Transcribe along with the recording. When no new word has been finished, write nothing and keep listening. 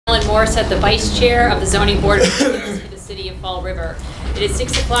Morissette, the Vice Chair of the Zoning Board of Appeals for the City of Fall River. It is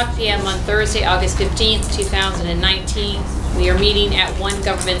 6:00 p.m. on Thursday, August 15th, 2019. We are meeting at One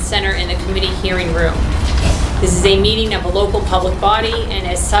Government Center in the committee hearing room. This is a meeting of a local public body and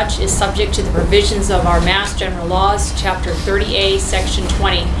as such is subject to the provisions of our Mass General Laws, Chapter 30A, Section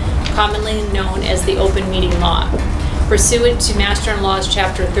 20, commonly known as the Open Meeting Law. Pursuant to Mass General Laws,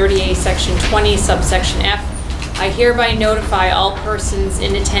 Chapter 30A, Section 20, subsection F, I hereby notify all persons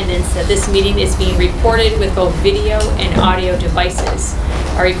in attendance that this meeting is being recorded with both video and audio devices.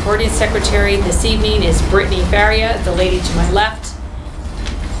 Our recording secretary this evening is Brittany Faria, the lady to my left.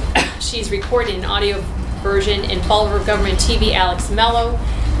 She's recording an audio version, and Fall River Government TV Alex Mello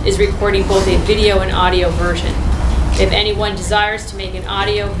is recording both a video and audio version. If anyone desires to make an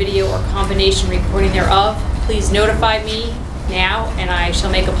audio, video, or combination recording thereof, please notify me now and I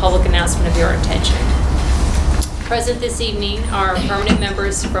shall make a public announcement of your intention. Present this evening are permanent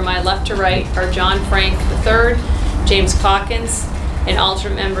members from my left to right are John Frank III, James Calkins, and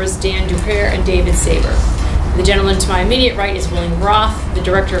alternate members Dan Dupere and David Saber. The gentleman to my immediate right is William Roth, the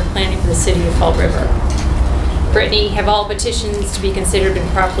Director of Planning for the City of Fall River. Brittany, have all petitions to be considered been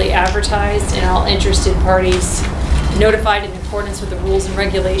properly advertised and all interested parties notified in accordance with the rules and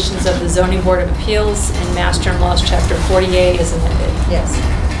regulations of the Zoning Board of Appeals and Mass General Laws Chapter 40A as amended? Yes.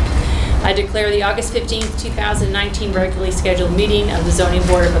 I declare the August 15th, 2019 regularly scheduled meeting of the Zoning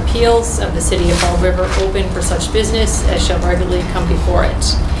Board of Appeals of the City of Fall River open for such business as shall regularly come before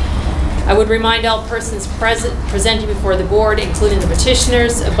it. I would remind all persons presenting before the board, including the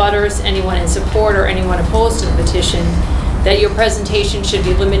petitioners, abutters, anyone in support, or anyone opposed to the petition, that your presentation should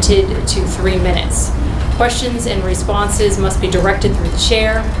be limited to 3 minutes. Questions and responses must be directed through the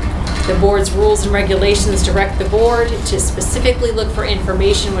chair. The board's rules and regulations direct the board to specifically look for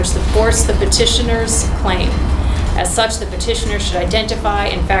information which supports the petitioner's claim. As such, the petitioner should identify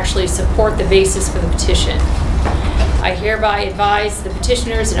and factually support the basis for the petition. I hereby advise the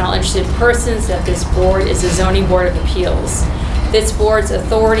petitioners and all interested persons that this board is a Zoning Board of Appeals. This board's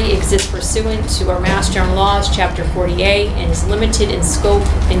authority exists pursuant to our Mass General Laws, Chapter 40A, and is limited in scope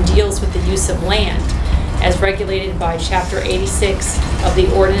and deals with the use of land, as regulated by Chapter 86 of the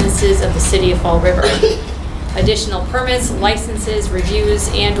ordinances of the City of Fall River. Additional permits, licenses, reviews,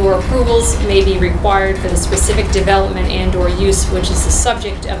 and/or approvals may be required for the specific development and/or use which is the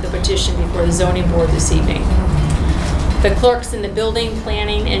subject of the petition before the Zoning Board this evening. The clerks in the building,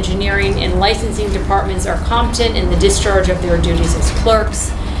 planning, engineering, and licensing departments are competent in the discharge of their duties as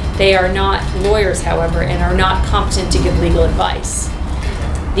clerks. They are not lawyers, however, and are not competent to give legal advice.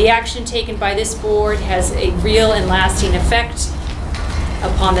 The action taken by this board has a real and lasting effect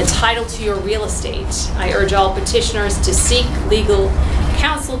upon the title to your real estate. I urge all petitioners to seek legal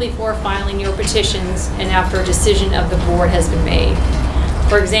counsel before filing your petitions and after a decision of the board has been made.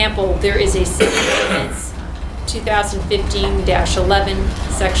 For example, there is a city ordinance 2015-11,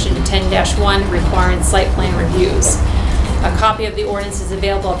 section 10-1 requiring site plan reviews. A copy of the ordinance is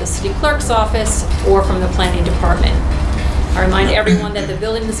available at the city clerk's office or from the planning department. I remind everyone that the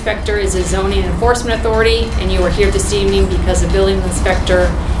building inspector is a zoning enforcement authority, and you are here this evening because the building inspector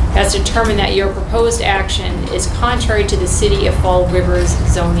has determined that your proposed action is contrary to the City of Fall River's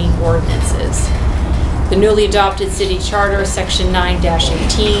zoning ordinances. The newly adopted city charter, section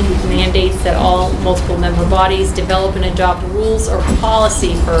 9-18, mandates that all multiple member bodies develop and adopt rules or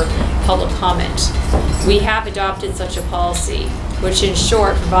policy for public comment. We have adopted such a policy, which in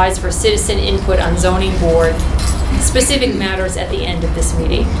short provides for citizen input on zoning board specific matters at the end of this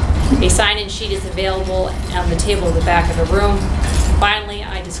meeting. A sign-in sheet is available on the table at the back of the room. Finally,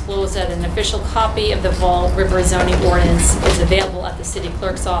 I disclose that an official copy of the Fall River zoning ordinance is available at the city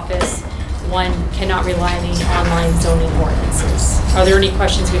clerk's office. One cannot rely on the online zoning ordinances. Are there any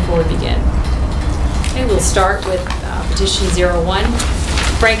questions before we begin? Okay, we'll start with petition 01.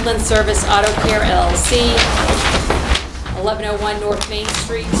 Franklin Service Auto Care LLC, 1101 North Main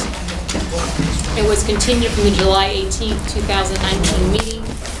Street. It was continued from the July 18, 2019 meeting.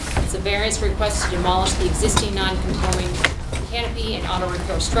 It's a variance request to demolish the existing non-conforming canopy and auto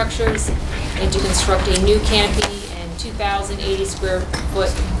repair structures and to construct a new canopy and 2,080 square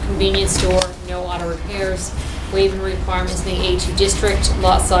foot convenience store, no auto repairs, waiving requirements in the A2 district,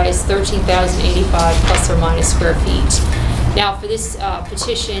 lot size 13,085 plus or minus square feet. Now for this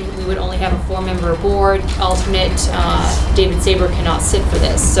petition, we would only have a 4-member board. Alternate David Saber cannot sit for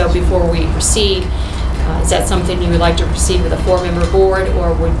this. So before we proceed, is that something you would like to proceed with a 4-member board,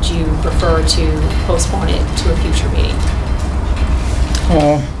 or would you prefer to postpone it to a future meeting?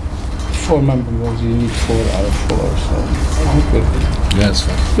 4-member board, you need 4 out of 4, so I think we're good. Yeah, that's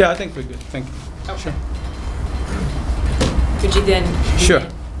fine. Yeah, I think we're good. Thank you. Okay. Sure. Could you then Sure.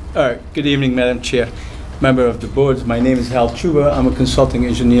 All right, good evening, Madam Chair, member of the board. My name is Hal Chuba. I'm a consulting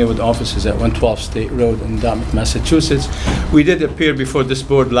engineer with offices at 112 State Road in Dartmouth, Massachusetts. We did appear before this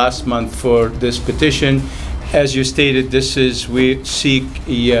board last month for this petition. As you stated, we seek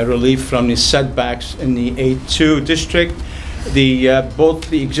a relief from the setbacks in the A2 district. Both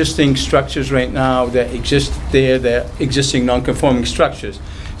the existing structures right now that exist there, the existing non-conforming structures.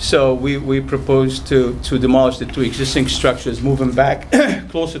 So we propose to demolish the 2 existing structures, move them back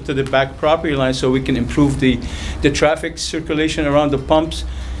closer to the back property line so we can improve the traffic circulation around the pumps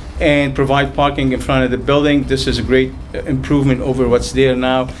and provide parking in front of the building. This is a great improvement over what's there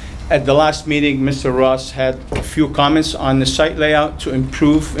now. At the last meeting, Mr. Ross had a few comments on the site layout to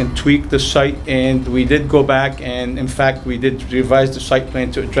improve and tweak the site, and we did go back and in fact we did revise the site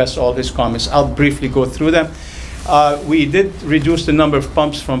plan to address all his comments. I'll briefly go through them. We did reduce the number of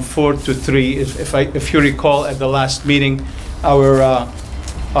pumps from 4 to 3. If you recall at the last meeting,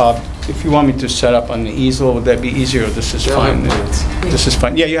 if you want me to set up on the easel, would that be easier? This is fine. This is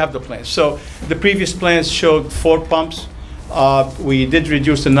fine. Yeah, you have the plans. So the previous plans showed 4 pumps. We did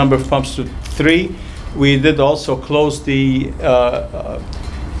reduce the number of pumps to 3. We did also close the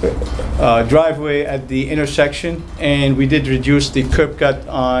driveway at the intersection, and we did reduce the curb cut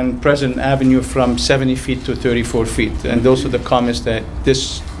on President Avenue from 70 feet to 34 feet. And those are the comments that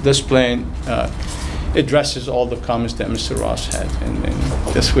this plan addresses all the comments that Mr. Ross had. And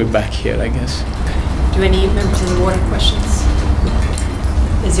just we're back here, I guess. Do any members of the board have questions?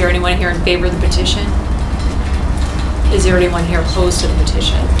 Is there anyone here in favor of the petition? Is there anyone here opposed to the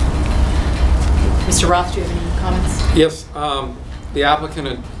petition? Mr. Roth, do you have any comments? Yes, the applicant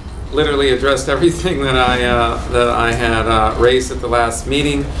had literally addressed everything that I had raised at the last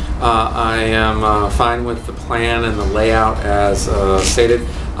meeting. I am fine with the plan and the layout as stated.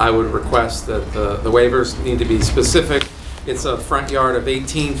 I would request that the waivers need to be specific. It's a front yard of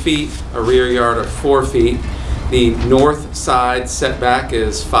 18 feet, a rear yard of 4 feet. The north side setback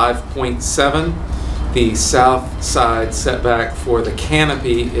is 5.7. The south side setback for the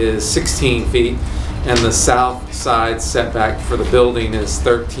canopy is 16 feet, and the south side setback for the building is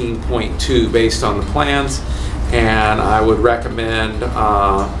 13.2 based on the plans. And I would recommend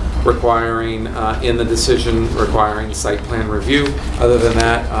requiring, in the decision, requiring site plan review. Other than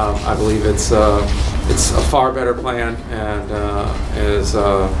that, I believe it's a far better plan and is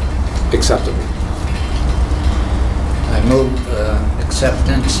acceptable. I move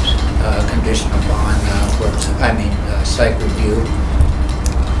acceptance conditional upon site review.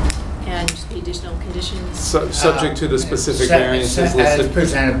 And the additional conditions? Subject to the specific variances listed. As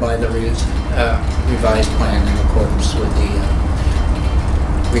presented by the revised plan in accordance with the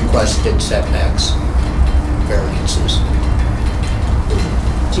requested setbacks variances.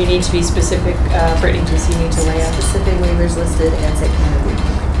 Do you need to be specific, Brittany, do you need to lay out specific waivers listed and site plan review?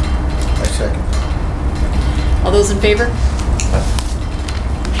 I second. All those in favor?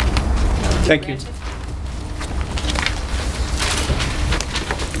 Thank you.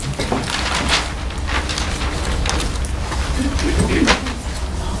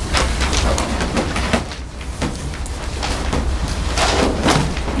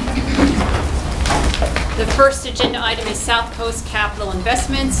 The first agenda item is South Coast Capital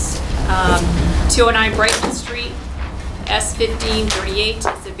Investments, 209 Brighton Street, S1538. It's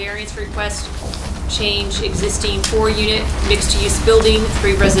a variance request. Change existing 4-unit mixed-use building,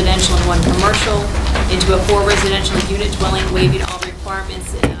 3 residential and 1 commercial, into a 4 residential unit dwelling, waiving all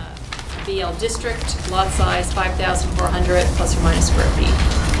requirements in a BL district. Lot size 5,400 plus or minus square feet.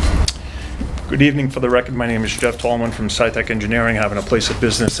 Good evening. For the record, my name is Jeff Tallman from SciTech Engineering, having a place of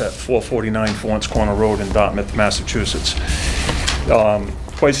business at 449 Florence Corner Road in Dartmouth, Massachusetts.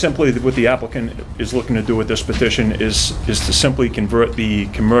 Quite simply, what the applicant is looking to do with this petition is to simply convert the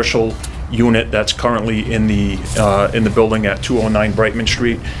commercial unit that's currently in the building at 209 Brightman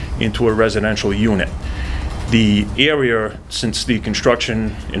Street into a residential unit. The area, since the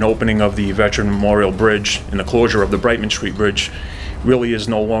construction and opening of the Veteran Memorial Bridge and the closure of the Brightman Street Bridge, really is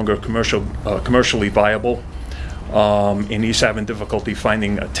no longer commercially viable, and he's having difficulty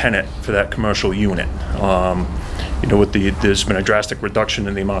finding a tenant for that commercial unit. There's been a drastic reduction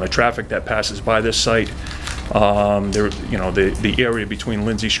in the amount of traffic that passes by this site. The area between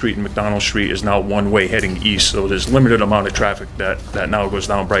Lindsay Street and McDonald Street is now one-way heading east, so there's limited amount of traffic that now goes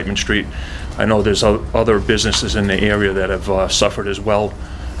down Brightman Street. I know there's other businesses in the area that have suffered as well.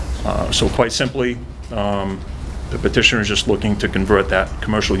 So quite simply, the petitioner is just looking to convert that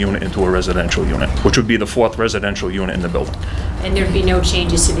commercial unit into a residential unit, which would be the 4th residential unit in the building. And there'd be no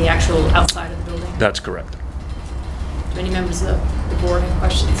changes to the actual outside of the building? That's correct. Do any members of the board have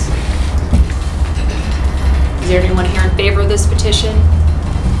questions? Is there anyone here in favor of this petition?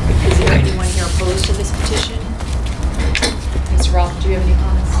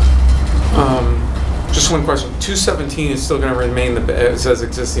 Just one question. 217 is still going to remain, it says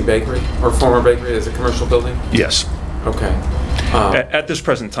existing bakery or former bakery as a commercial building? Yes. Okay. At this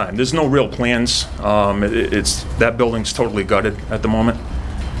present time, there's no real plans. It's that building's totally gutted at the moment.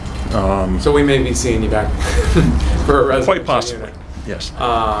 So we may be seeing you back for a residential Quite possibly, unit. yes.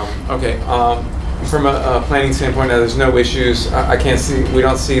 Okay. From a planning standpoint, there's no issues. I can't see. We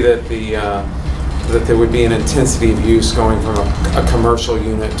don't see that that there would be an intensity of use going from a commercial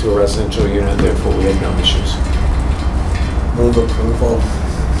unit to a residential unit. Therefore, we have no issues. Move approval.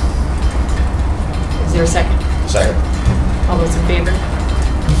 Is there a second? Second. All those in favor?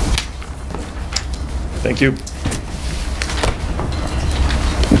 Thank you.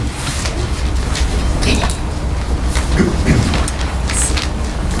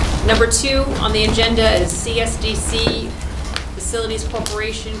 Number 2 on the agenda is CSDC Facilities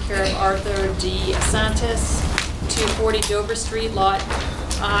Corporation, care of Arthur D. Santos, 240 Dover Street, Lot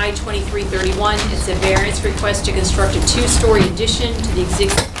I-2331. It's a variance request to construct a 2-story addition to the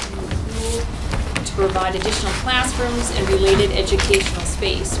existing pool to provide additional classrooms and related educational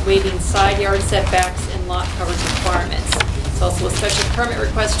space, waiving side yard setbacks and lot coverage requirements. It's also a special permit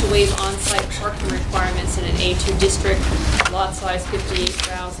request to waive on-site parking requirements in an A2 district, lot size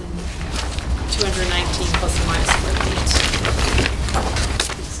 58,219 plus or minus square feet.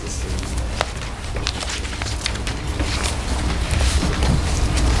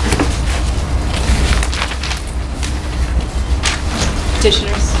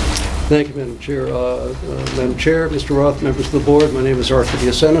 Petitioners. Thank you, Madam Chair. Madam Chair, Mr. Roth, members of the board, my name is Arthur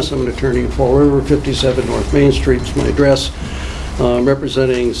Diacenis. I'm an attorney in Fall River, 57 North Main Street is my address. I'm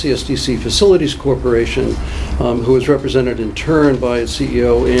representing CSDC Facilities Corporation, who is represented in turn by its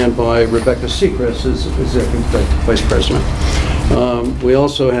CEO and by Rebecca Seacrest as Executive Vice President. We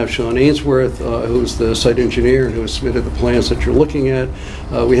also have Sean Ainsworth, who's the site engineer and who has submitted the plans that you're looking at.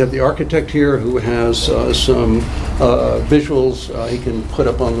 We have the architect here who has some visuals he can put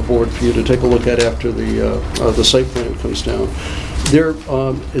up on the board for you to take a look at after the site plan comes down. There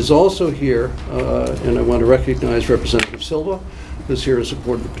is also here, and I want to recognize Representative Silva, who's here in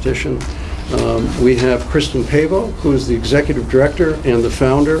support of the petition. We have Kristen Pavo, who is the executive director and the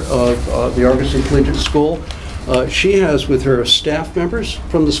founder of the Argosy Collegiate School. She has with her staff members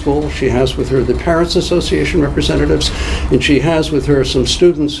from the school, she has with her the Parents Association representatives, and she has with her some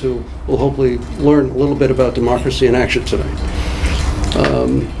students who will hopefully learn a little bit about democracy in action tonight.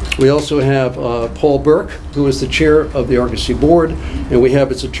 We also have Paul Burke, who is the chair of the Argosy Board, and we have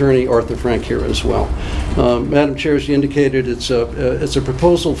its attorney, Arthur Frank, here as well. Madam Chair, as you indicated, it's a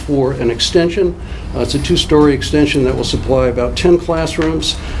proposal for an extension. It's a 2-story extension that will supply about 10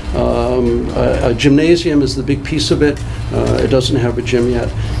 classrooms. A gymnasium is the big piece of it. It doesn't have a gym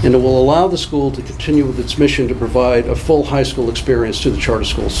yet. And it will allow the school to continue with its mission to provide a full high school experience to the charter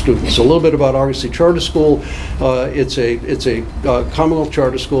school students. A little bit about Argosy Charter School. It's a Commonwealth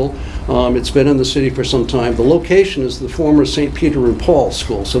charter school. It's been in the city for some time. The location is the former St. Peter and Paul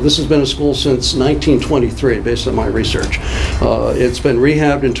School. So this has been a school since 1923, based on my research. It's been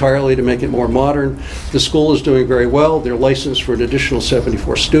rehabbed entirely to make it more modern. The school is doing very well. They're licensed for an additional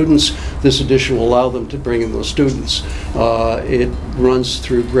 74 students. This addition will allow them to bring in those students. It runs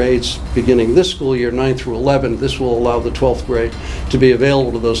through grades beginning this school year, 9 through 11. This will allow the 12th grade to be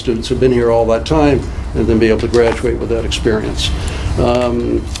available to those students who've been here all that time and then be able to graduate with that experience.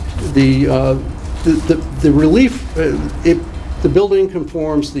 The relief, the building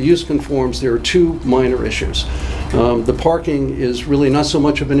conforms, the use conforms. There are 2 minor issues. The parking is really not so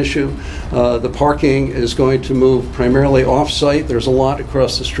much of an issue. The parking is going to move primarily off-site. There's a lot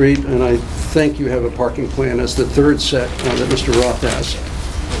across the street, and I think you have a parking plan as the 3rd set that Mr. Roth has.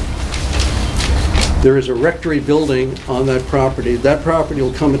 There is a rectory building on that property. That property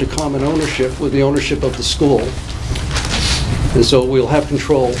will come into common ownership with the ownership of the school. And so we'll have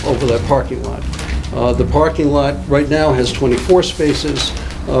control over that parking lot. The parking lot right now has 24 spaces.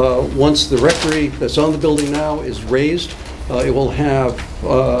 Once the rectory that's on the building now is raised, it will have,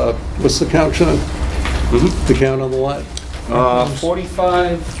 what's the count, Sean? The count on the lot?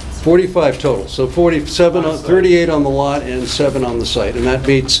 45 total. So 38 on the lot and 7 on the site. And that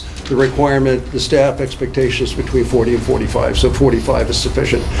meets the requirement, the staff expectations between 40 and 45. So 45 is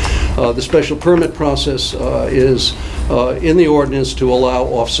sufficient. The special permit process is in the ordinance to allow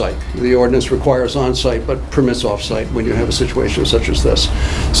off-site. The ordinance requires on-site but permits off-site when you have a situation such as this.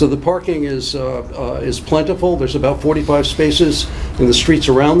 So the parking is plentiful. There's about 45 spaces in the streets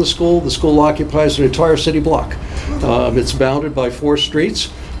around the school. The school occupies an entire city block. It's bounded by 4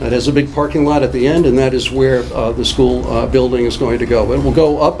 streets. It has a big parking lot at the end, and that is where the school building is going to go. It will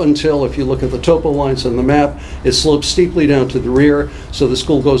go up until, if you look at the topo lines on the map, it slopes steeply down to the rear, so the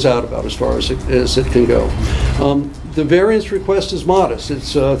school goes out about as far as it can go. The variance request is modest.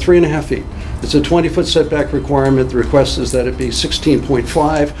 It's 3.5 feet. It's a 20-foot setback requirement. The request is that it be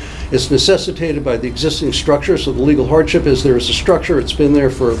 16.5. It's necessitated by the existing structure, so the legal hardship is there is a structure. It's been there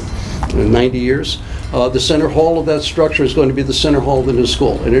for 90 years. The center hall of that structure is going to be the center hall of the new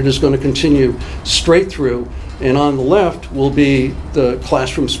school, and it is going to continue straight through. And on the left will be the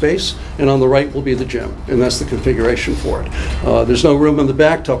classroom space, and on the right will be the gym, and that's the configuration for it. There's no room in the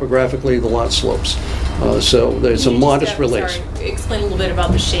back. Topographically, the lot slopes. So there's a modest release. Sorry, explain a little bit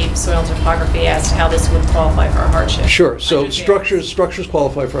about the shape, soil topography, as to how this would qualify for a hardship. Sure. So structures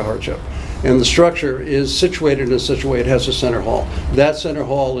qualify for a hardship. And the structure is situated in such a way it has a center hall. That center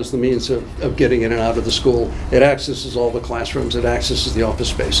hall is the means of getting in and out of the school. It accesses all the classrooms. It accesses the office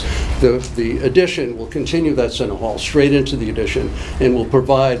space. The addition will continue that center hall straight into the addition and will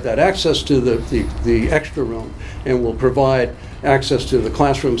provide that access to the extra room, and will provide access to the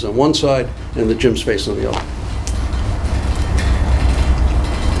classrooms on one side and the gym space on the other.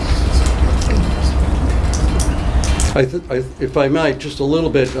 If I might, just a little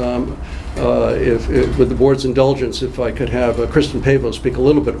bit, with the board's indulgence, if I could have Kristen Pavo speak a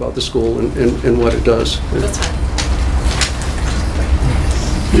little bit about the school and what it does. That's fine.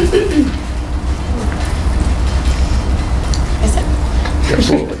 Is it?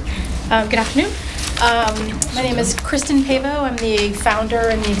 Absolutely. Good afternoon. My name is Kristen Pavo. I'm the founder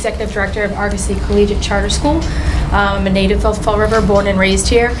and the executive director of Argosy Collegiate Charter School. I'm a native of Fall River, born and raised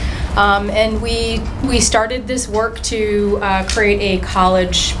here. And we started this work to create a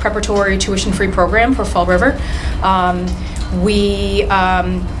college preparatory tuition-free program for Fall River. We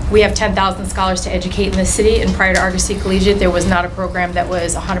have 10,000 scholars to educate in the city, and prior to Argosy Collegiate, there was not a program that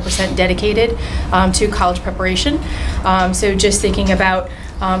was 100% dedicated to college preparation. So just thinking about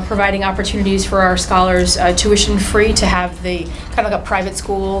providing opportunities for our scholars tuition-free to have the kind of like a private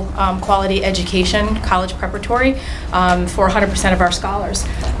school quality education, college preparatory, for 100% of our scholars.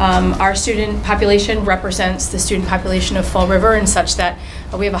 Our student population represents the student population of Fall River, in such that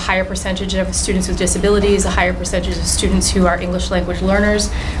we have a higher percentage of students with disabilities, a higher percentage of students who are English language learners,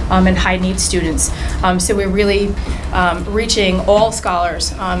 and high needs students. So we're really reaching all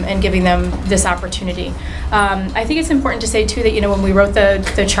scholars and giving them this opportunity. I think it's important to say too that, you know, when we wrote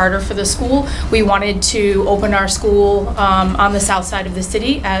the charter for the school, we wanted to open our school on the south side of the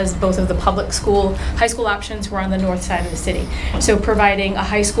city, as both of the public school, high school options were on the north side of the city. So providing a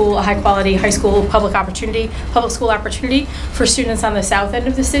high school, a high quality high school public school opportunity for students on the south end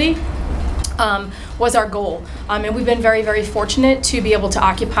of the city was our goal. And we've been very, very fortunate to be able to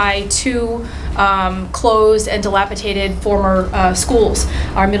occupy two closed and dilapidated former schools.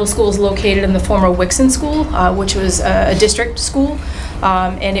 Our middle school is located in the former Wixon School, which was a district school.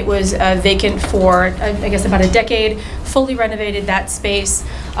 And it was vacant for, I guess, about a decade, fully renovated that space,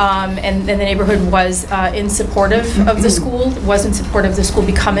 and the neighborhood was in support of the school, was in support of the school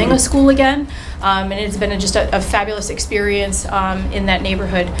becoming a school again, and it's been just a fabulous experience in that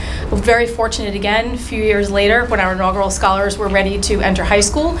neighborhood. We're very fortunate again, a few years later, when our inaugural scholars were ready to enter high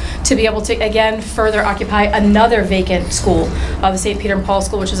school, to be able to again further occupy another vacant school, the St. Peter and Paul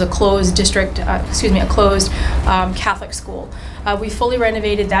School, which is a closed district, a closed Catholic school. We fully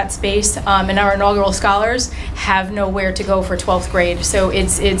renovated that space, and our inaugural scholars have nowhere to go for 12th grade. So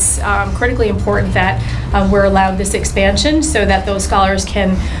it's critically important that we're allowed this expansion so that those scholars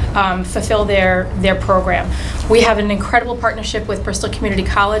can fulfill their program. We have an incredible partnership with Bristol Community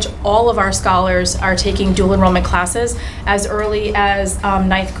College. All of our scholars are taking dual enrollment classes as early as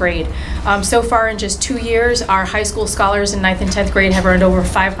 9th grade. So far in just 2 years, our high school scholars in 9th and 10th grade have earned over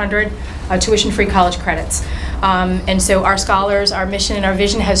 500 tuition-free college credits. And so our scholars, our mission and our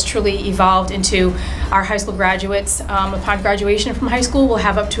vision has truly evolved into our high school graduates. Upon graduation from high school, we'll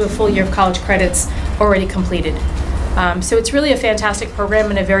have up to a full year of college credits already completed. So it's really a fantastic program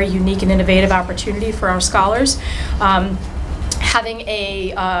and a very unique and innovative opportunity for our scholars. Having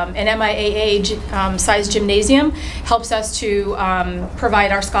an MIAA sized gymnasium helps us to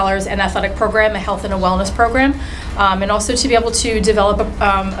provide our scholars an athletic program, a health and a wellness program, and also to be able to develop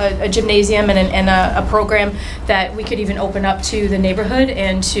a gymnasium and a program that we could even open up to the neighborhood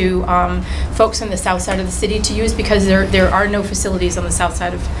and to folks on the south side of the city to use, because there are no facilities on the south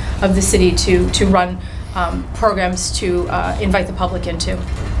side of the city to run programs to invite the public into.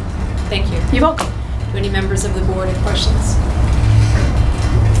 Thank you. You're welcome. Do any members of the board have questions?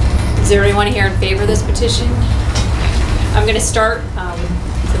 Is there anyone here in favor of this petition? I'm going to start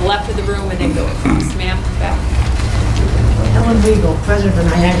to the left of the room and then go across. Ma'am, back. Ellen Ellen Regal, president of the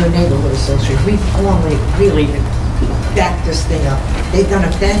Niagara Neighborhood Association. We formally really backed this thing up. They've done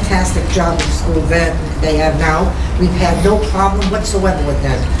a fantastic job with the school that they have now. We've had no problem whatsoever with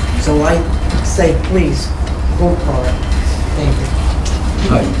them. So I say, please, vote for it. Thank you.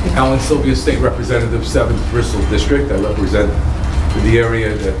 Hi, Alan Sylvia, State Representative, 7th Bristol District. I represent the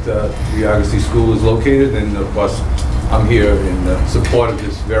area that the Argosy School is located, and of course, I'm here in support of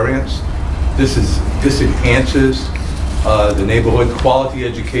this variance. This enhances the neighborhood, quality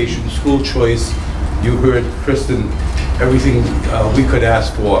education, school choice. You heard Kristen, everything we could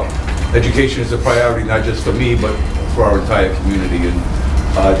ask for. Education is a priority, not just for me, but for our entire community. And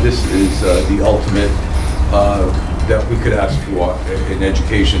this is the ultimate that we could ask for in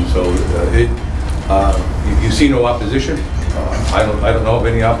education. So you see no opposition. I don't know of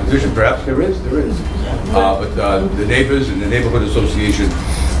any opposition. Perhaps there is. But the neighbors and the neighborhood association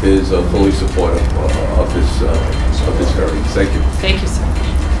is fully supportive of this variance. Thank you. Thank you, sir.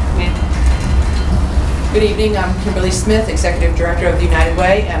 Ma'am. Good evening, I'm Kimberly Smith, Executive Director of the United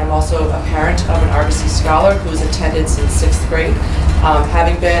Way, and I'm also a parent of an Argosy scholar who's attended since 6th grade.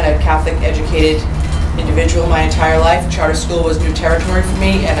 Having been a Catholic educated individual my entire life, charter school was new territory for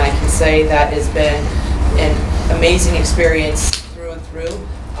me, and I can say that has been an amazing experience through and through.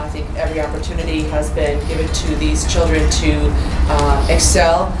 I think every opportunity has been given to these children to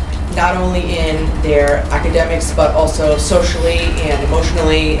excel, not only in their academics, but also socially and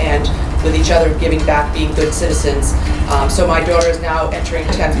emotionally and with each other, giving back, being good citizens. So my daughter is now entering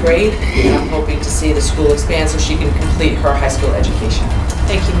 10th grade, and I'm hoping to see the school expand so she can complete her high school education.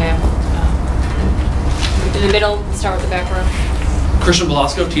 Thank you, ma'am. In the middle, we'll start with the back row. Christian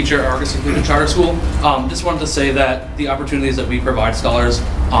Velasco, teacher at Argosy Collegiate Charter School. Just wanted to say that the opportunities that we provide scholars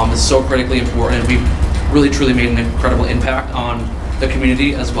is so critically important, and we've really truly made an incredible impact on the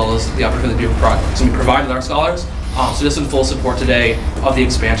community as well as the opportunity to provide with our scholars. So just in full support today of the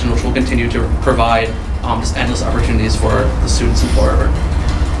expansion, which will continue to provide just endless opportunities for the students in Fall River.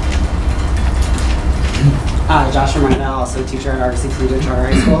 Joshua Randall, also teacher at Argosy Collegiate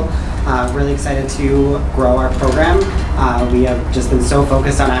Charter High School. Really excited to grow our program. We have just been so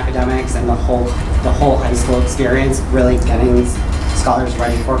focused on academics and the whole high school experience, really getting scholars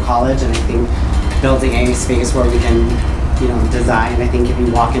ready for college, and I think building a space where we can design. I think if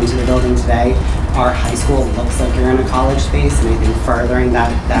you walk into the building today, our high school looks like you're in a college space, and I think furthering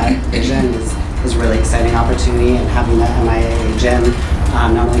that vision is a really exciting opportunity, and having that MIAA gym,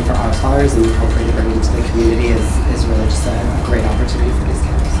 not only for our scholars and hopefully to bring into the community is really just a great opportunity for these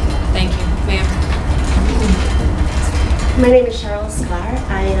kids. Thank you. Ma'am. My name is Cheryl Sklar.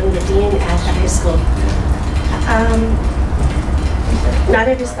 I am the dean at the high school. Not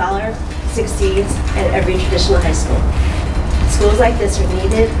every scholar succeeds at every traditional high school. Schools like this are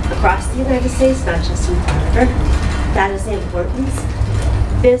needed across the United States, not just in Fall River. That is the importance.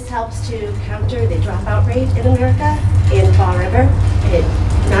 This helps to counter the dropout rate in America in Fall River. It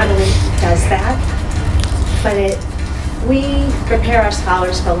not only does that, but we prepare our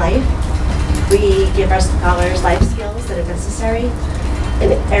scholars for life. We give our scholars life skills that are necessary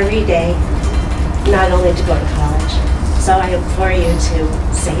in every day, not only to go to college. So I implore you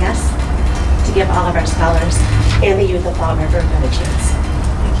to say yes, to give all of our scholars and the youth of Fall River a better chance.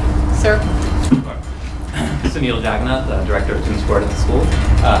 Thank you. Sir? Sunil Jagannath, the Director of Student Support at the school.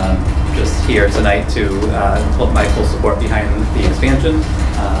 Just here tonight to put my full support behind the expansion.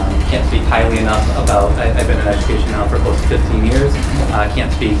 Can't speak highly enough about, I've been in education now for close to 15 years.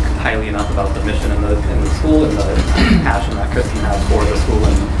 Can't speak highly enough about the mission in the school and the passion that Kristen has for the school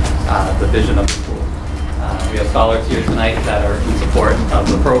and the vision of the school. We have scholars here tonight that are in support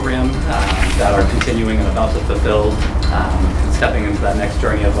of the program, that are continuing and about to fulfill, stepping into that next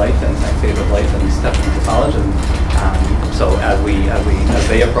journey of life and next phase of life and stepping into college. And so as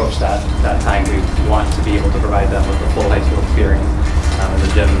they approach that time, we want to be able to provide them with the full high school experience. And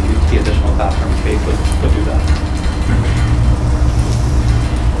the gym, the additional classroom space would do that.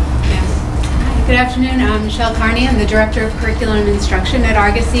 Good afternoon, I'm Michelle Carney. I'm the Director of Curriculum and Instruction at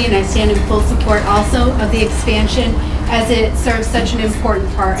Argosy, and I stand in full support also of the expansion as it serves such an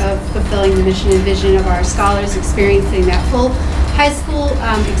important part of fulfilling the mission and vision of our scholars, experiencing that full high school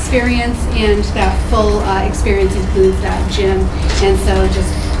experience, and that full experience includes that gym. And so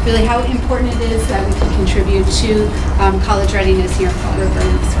just really how important it is that we can contribute to college readiness here at Fall River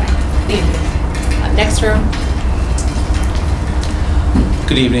in this way. Thank you. Next room.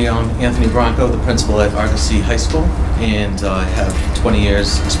 Good evening, I'm Anthony Bronco, the principal at Argosy High School, and I have 20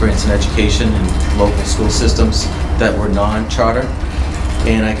 years experience in education in local school systems that were non-charter.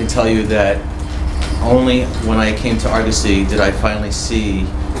 And I can tell you that only when I came to Argosy did I finally see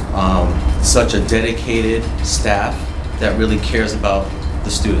such a dedicated staff that really cares about the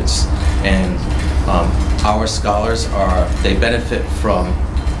students. And our scholars they benefit from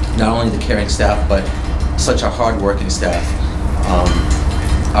not only the caring staff, but such a hard-working staff.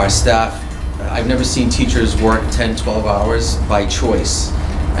 Our staff, I've never seen teachers work 10, 12 hours by choice,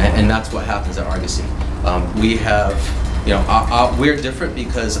 and that's what happens at Argosy. We have, we're different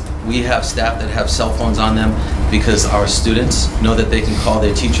because we have staff that have cell phones on them, because our students know that they can call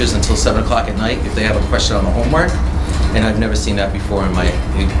their teachers until 7 o'clock at night if they have a question on the homework, and I've never seen that before in my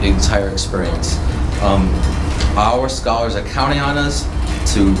entire experience. Our scholars are counting on us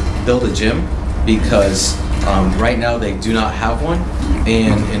to build a gym, because right now they do not have one,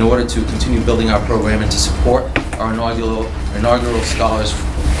 and in order to continue building our program and to support our inaugural scholars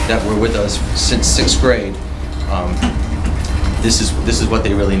that were with us since 6th grade, this is what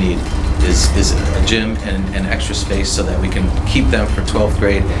they really need, is a gym and extra space so that we can keep them for 12th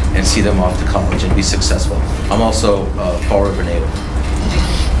grade and see them off to college and be successful. I'm also a Fall River native.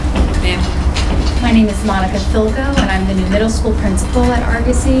 My name is Monica Filgo, and I'm the new middle school principal at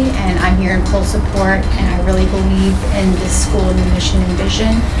Argosy, and I'm here in full support, and I really believe in this school and the mission and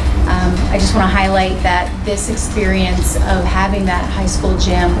vision. I just want to highlight that this experience of having that high school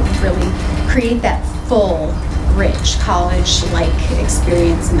gym would really create that full, rich college-like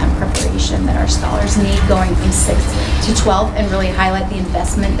experience and that preparation that our scholars need going from 6th to 12th, and really highlight the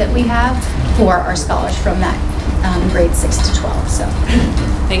investment that we have for our scholars from that grade 6 to 12. So,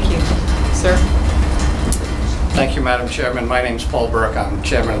 thank you, sir. Thank you, Madam Chairman. My name is Paul Burke. I'm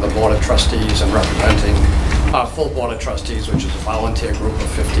Chairman of the Board of Trustees and representing our full Board of Trustees, which is a volunteer group of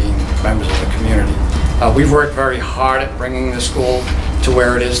 15 members of the community. We've worked very hard at bringing the school to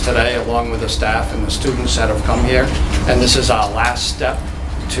where it is today, along with the staff and the students that have come here. And this is our last step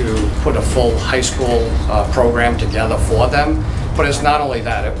to put a full high school program together for them. But it's not only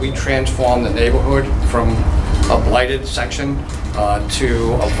that. We transformed the neighborhood from a blighted section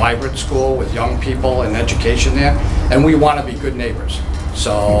to a vibrant school with young people and education there, and we want to be good neighbors.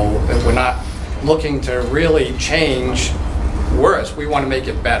 So we're not looking to really change worse, we want to make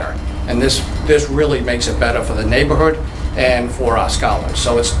it better. And this really makes it better for the neighborhood and for our scholars.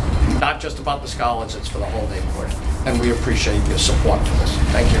 So it's not just about the scholars, it's for the whole neighborhood. And we appreciate your support for this.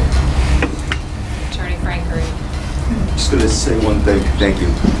 Thank you. Attorney Frank Green. Just going to say one thing, thank you.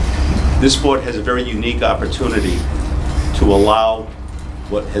 This board has a very unique opportunity to allow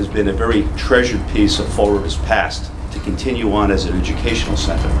what has been a very treasured piece of Fall River's past to continue on as an educational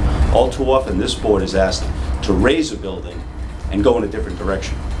center. All too often, this board is asked to raise a building and go in a different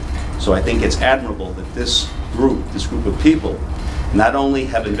direction. So I think it's admirable that this group of people, not only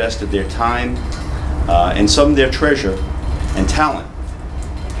have invested their time and some of their treasure and talent,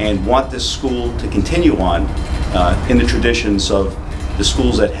 and want this school to continue on in the traditions of the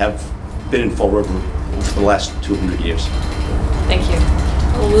schools that have been in Fall River for the last 200 years. Thank you.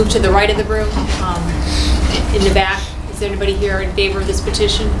 We'll move to the right of the room. In the back, is there anybody here in favor of this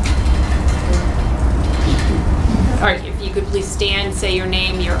petition? All right, if you could please stand, say your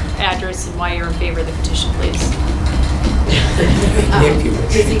name, your address, and why you're in favor of the petition, please.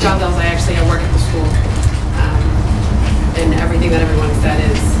 Lizzie Gonzalez, I actually work at the school. And everything that everyone said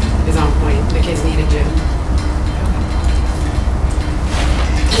is on point. The kids need a gym.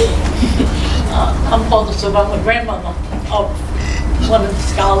 I'm Paul De Silva. I'm a grandmother of one of the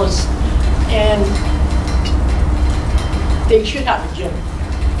scholars, and they should have a gym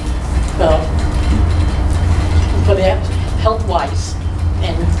for their health-wise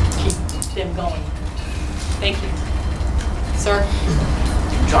and keep them going. Thank you. Sir?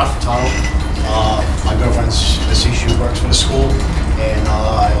 John Furtado. My girlfriend's Missy, she works for the school, and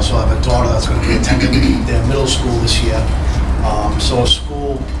I also have a daughter that's going to be attending their middle school this year. So a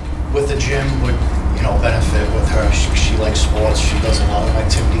school with a gym would, benefit with her. She likes sports. She does a lot of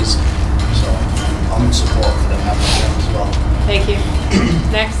activities. So I'm in support for them having a gym as well. Thank you.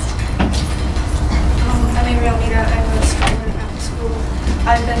 Next. I'm Ariel Mira. I'm a scholar at the school.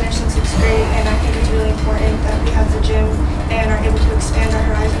 I've been there since 6th grade, and I think it's really important that we have the gym and are able to expand our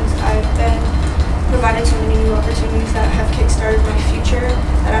horizons. I've been provided so many new opportunities that have kickstarted my future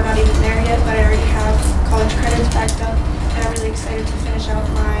that I'm not even there yet, but I already have college credits backed up, and I'm really excited to finish out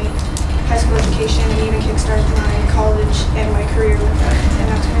my high school education and even kickstart my college and my career with that,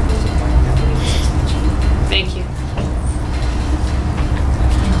 and that's why I think it's important that we need this expansion. Thank you.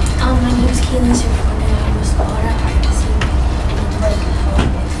 My name is Keelan Sirfon, and I'm a scholar at Argosy. I'd like to help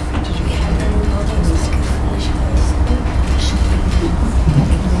if we have any buildings that could finish high school.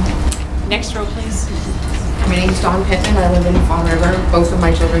 Next row, please. My name is Dawn Pittman. I live in Fall River. Both of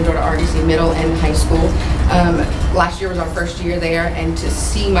my children go to Argosy Middle and High School. Last year was our first year there, and to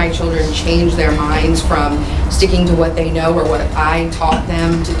see my children change their minds from sticking to what they know or what I taught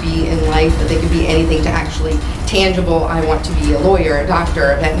them to be in life, that they could be anything to actually tangible. I want to be a lawyer, a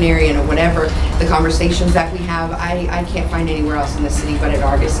doctor, a veterinarian, or whatever. The conversations that we have, I can't find anywhere else in the city but at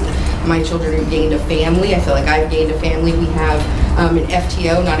Argosy. My children have gained a family. I feel like I've gained a family. We have an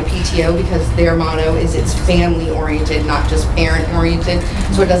FTO, not a PTO, because their motto is it's family-oriented, not just parent-oriented.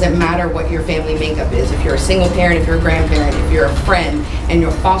 So it doesn't matter what your family makeup is. If you're a single parent, if you're a grandparent, if you're a friend, and you're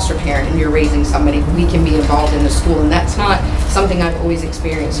a foster parent, and you're raising somebody, we can be involved in the school. And that's not something I've always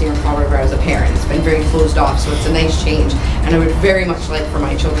experienced here in Fall River as a parent. It's been very closed off, so it's a nice change. And I would very much like for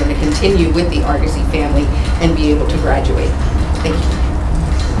my children to continue with the Argosy family and be able to graduate. Thank you.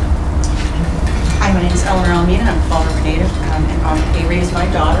 Hi, my name is Eleanor Almeida. I'm a Fall River native, and I raised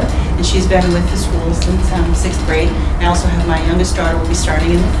my daughter, and she's been with the school since 6th grade. I also have my youngest daughter will be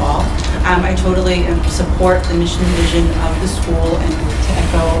starting in the fall. I totally support the mission and vision of the school, and to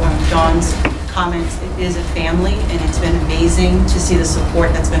echo Dawn's comments, it is a family, and it's been amazing to see the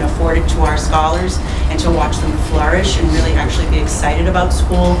support that's been afforded to our scholars and to watch them flourish and really actually be excited about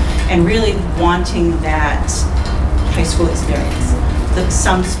school and really wanting that high school experience.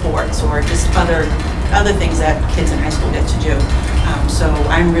 Some sports or just other things that kids in high school get to do. So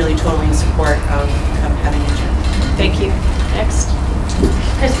I'm really totally in support of having a gym. Thank you. Next.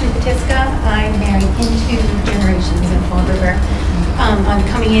 Kristen Patiska. I'm married into generations in Fall River. I'm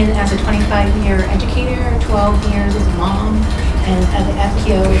coming in as a 25-year educator, 12 years as a mom, and as an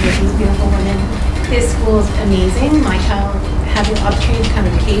FPO with these beautiful women. This school is amazing. My child had the opportunity to come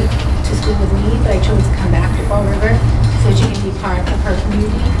to Cape to school with me, but I chose to come back to Fall River so she can be part of her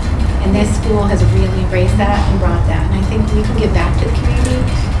community. And this school has really embraced that and brought that. And I think we can give back to the community.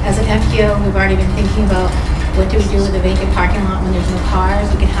 As an FPO, we've already been thinking about what do we do with the vacant parking lot when there's no cars.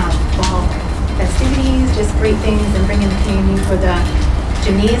 We can have fall festivities, just great things, and bring in the community for the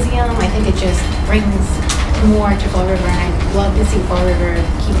gymnasium. I think it just brings more to Fall River, and I'd love to see Fall River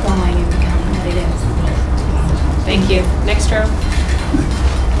keep going and become what it is. Thank you. Next row.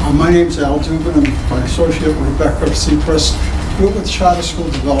 My name's Al Dubin. I'm my associate with Rebecca Seacrest. We're with Charter School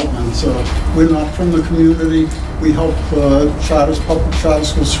Development. We're not from the community. We help public charter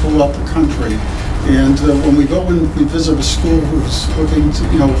schools throughout the country. And when we go and we visit a school who's looking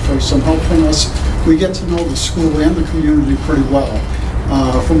to, for some help from us, we get to know the school and the community pretty well.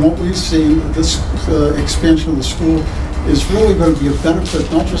 From what we've seen, this expansion of the school is really going to be a benefit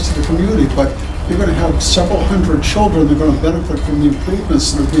not just to the community, but you're going to have several hundred children that are going to benefit from the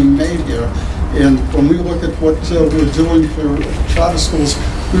improvements that are being made here. And when we look at what we're doing for charter schools,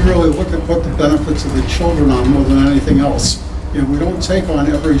 we really look at what the benefits of the children are more than anything else. And we don't take on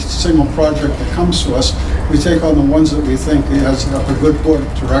every single project that comes to us. We take on the ones that we think have a good board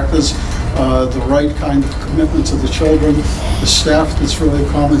of directors, the right kind of commitment to the children, the staff that's really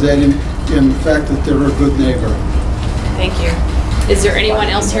accommodating, and the fact that they're a good neighbor. Thank you. Is there anyone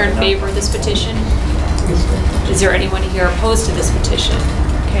else here in favor of this petition? Is there anyone here opposed to this petition?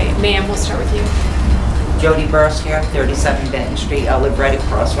 Okay, ma'am, we'll start with you. Jody Burst here, 37 Benton Street. I live right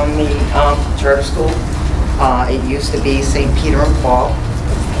across from the charter school. It used to be St. Peter and Paul,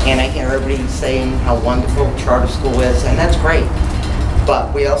 and I hear everybody saying how wonderful charter school is, and that's great.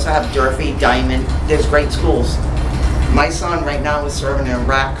 But we also have Durfee, Diamond. There's great schools. My son right now is serving in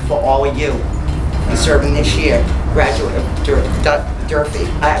Iraq for all of you. He's serving this year, graduate of Durfee.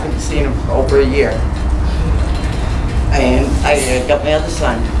 I haven't seen him for over a year. And I got my other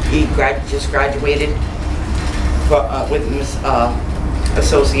son. He just graduated with his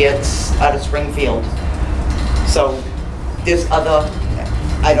associates out of Springfield. So there's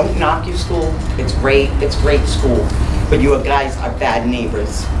I don't knock your school. It's great school. But you guys are bad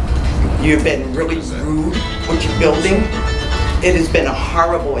neighbors. You've been really rude with your building. It has been a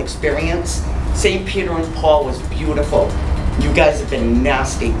horrible experience. St. Peter and Paul was beautiful. You guys have been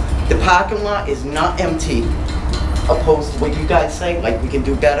nasty. The parking lot is not empty, opposed to what you guys say, like we can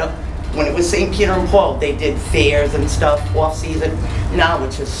do better. When it was St. Peter and Paul, they did fairs and stuff off season. Now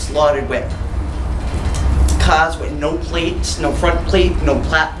it's just slaughtered with cars with no plates, no front plate, no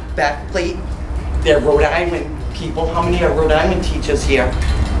back plate. They're Rhode Island people. How many are Rhode Island teachers here?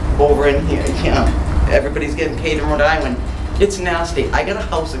 Over in here, yeah. Everybody's getting paid in Rhode Island. It's nasty. I got a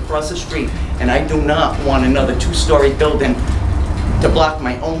house across the street, and I do not want another 2-story building to block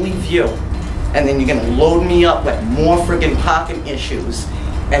my only view. And then you're gonna load me up with more friggin' parking issues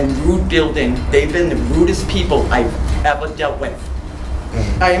and rude building. They've been the rudest people I've ever dealt with.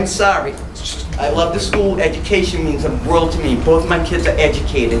 I am sorry. I love the school. Education means the world to me. Both my kids are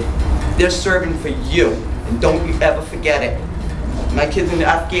educated. They're serving for you. And don't you ever forget it. My kid's in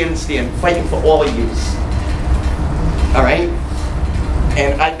Afghanistan fighting for all of you. All right?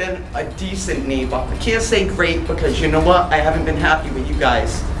 And I've been a decent neighbor. I can't say great because you know what? I haven't been happy with you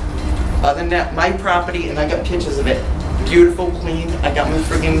guys. Other than that, my property, and I got pictures of it, beautiful, clean. I got my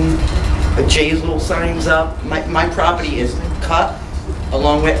friggin' Jay's little signs up. My property is cut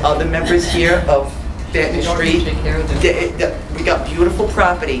along with other members here of Benton Street. We got beautiful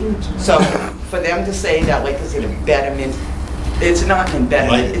property. So for them to say that like it's an impediment, it's not an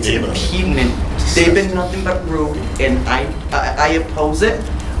impediment, it's an impediment. They've been nothing but rude, and I oppose it.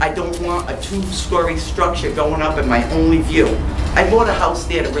 I don't want a 2-story structure going up in my only view. I bought a house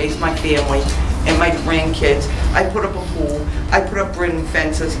there to raise my family and my grandkids. I put up a pool. I put up brand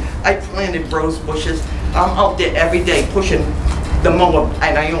fences. I planted rose bushes. I'm out there every day pushing the mower,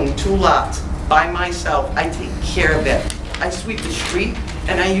 and I own 2 lots by myself. I take care of it. I sweep the street,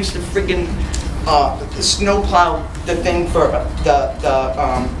 and I used to friggin' snowplow the thing for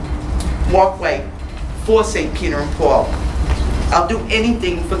the walkway for St. Peter and Paul. I'll do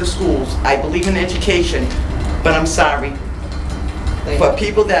anything for the schools. I believe in education, but I'm sorry. For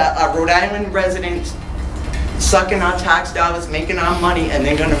people that are Rhode Island residents, sucking our tax dollars, making our money, and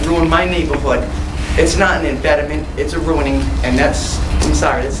they're gonna ruin my neighborhood, it's not an impediment, it's a ruining, and that's, I'm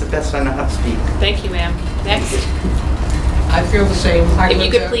sorry, that's the best I know how to speak. Thank you, ma'am. Next. I feel the same. If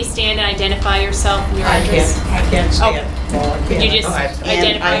you could please stand and identify yourself and your address. I can't stand. Well, I can't. Could you just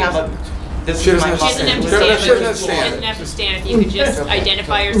identify yourself? This is my She doesn't have to stand. She doesn't have to stand. If you could just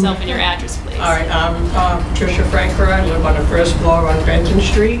identify yourself and your address, please. All right, I'm Patricia Franker. I live on the 1st floor on Benton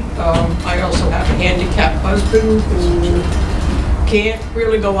Street. I also have a handicapped husband who can't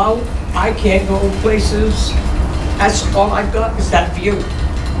really go out. I can't go places. That's all I've got is that view.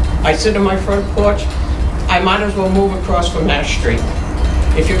 I sit on my front porch. I might as well move across from Nash Street.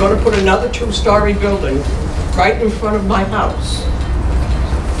 If you're going to put another 2-story building right in front of my house,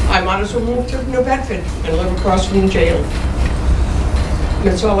 I might as well move to New Bedford and live across from the jail.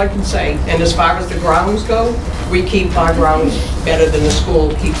 That's all I can say. And as far as the grounds go, we keep our grounds better than the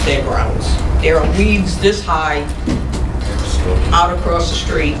school keeps their grounds. There are weeds this high out across the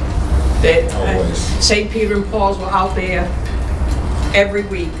street. St. Peter and Paul's were out there every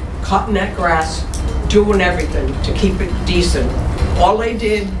week, cutting that grass, doing everything to keep it decent. All they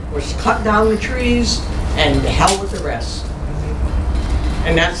did was cut down the trees and the hell with the rest.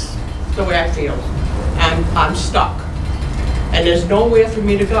 And that's the way I feel. I'm stuck. And there's nowhere for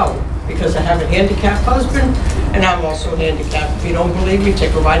me to go because I have a handicapped husband and I'm also handicapped. If you don't believe me,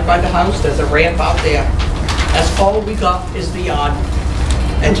 take a ride by the house. There's a ramp out there. That's all we got is the yard.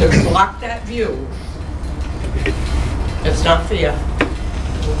 And to block that view, it's not fair.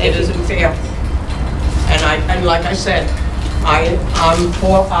 It isn't fair. And like I said, I'm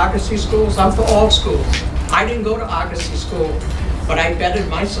for Argosy schools. I'm for all schools. I didn't go to Argosy school, but I bettered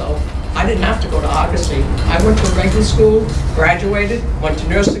myself. I didn't have to go to Argosy. I went to a regular school, graduated, went to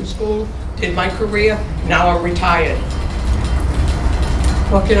nursing school, did my career. Now I'm retired.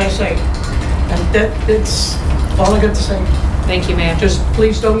 What can I say? That's all I got to say. Thank you, ma'am. Just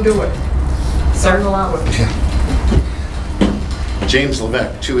please don't do it. Don't allow it. James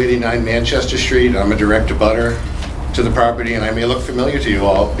Levesque, 289 Manchester Street. I'm a direct abutter to the property, and I may look familiar to you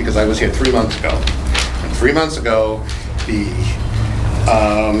all because I was here 3 months ago. And 3 months ago, the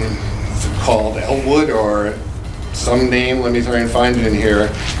called Elwood or some name, let me try and find it in here,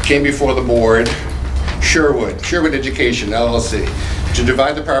 came before the board, Sherwood Education, LLC, to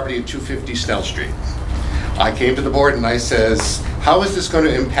divide the property at 250 Snell Street. I came to the board and I says, how is this going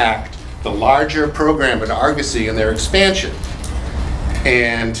to impact the larger program at Argosy and their expansion?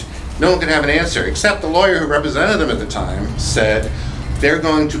 And no one could have an answer, except the lawyer who represented them at the time said, they're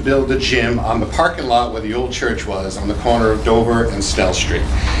going to build a gym on the parking lot where the old church was, on the corner of Dover and Snell Street.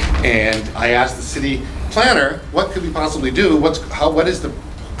 And I asked the city planner, what could we possibly do? What's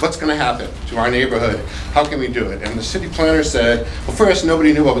going to happen to our neighborhood? How can we do it? And the city planner said, well, first,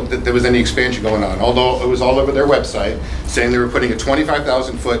 nobody knew that there was any expansion going on, although it was all over their website, saying they were putting a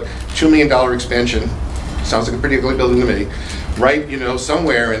 25,000-foot, $2 million expansion, sounds like a pretty ugly building to me, right,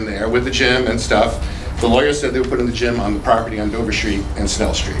 somewhere in there with the gym and stuff. The lawyer said they were putting the gym on the property on Dover Street and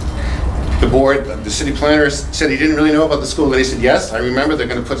Snell Street. The board, the city planner said he didn't really know about the school, and he said, yes, I remember they're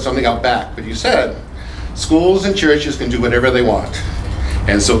going to put something out back, but you said schools and churches can do whatever they want.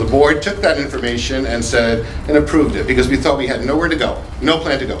 And so the board took that information and said, and approved it, because we thought we had nowhere to go, no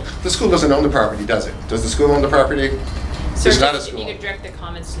plan to go. The school doesn't own the property, does it? Does the school own the property? Sir, it's not a school. If you could direct the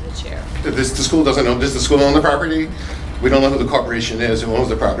comments to the chair. The school doesn't own, does the school own the property? We don't know who the corporation is who owns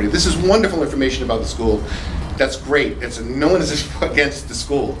the property. This is wonderful information about the school. That's great. No one is against the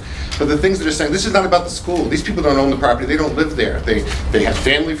school. But the things that are saying, this is not about the school. These people don't own the property. They don't live there. They have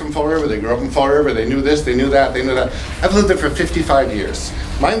family from Fall River. They grew up in Fall River. They knew this. They knew that. They knew that. I've lived there for 55 years.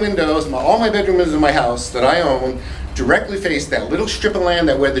 My windows, all my bedroom windows in my house that I own directly face that little strip of land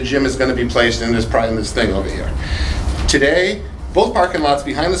that where the gym is going to be placed in this thing over here. Today, both parking lots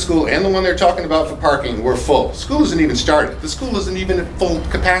behind the school and the one they're talking about for parking were full. School isn't even started. The school isn't even at full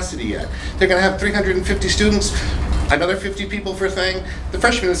capacity yet. They're going to have 350 students, another 50 people for a thing. The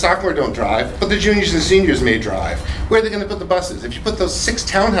freshmen and sophomore don't drive, but the juniors and seniors may drive. Where are they going to put the buses? If you put those 6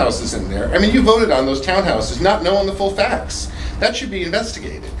 townhouses in there, I mean, you voted on those townhouses not knowing the full facts. That should be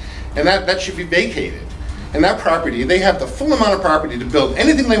investigated, and that should be vacated. And that property, they have the full amount of property to build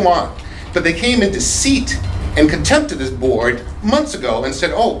anything they want, but they came in deceit and contempt of this board months ago and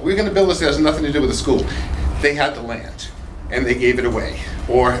said, oh, we're going to build this, it has nothing to do with the school. They had the land, and they gave it away.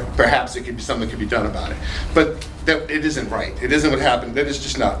 Or perhaps it could be something that could be done about it. But it isn't right. It isn't what happened. That is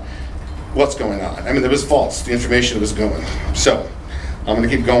just not what's going on. I mean, it was false, the information that was going. So, I'm going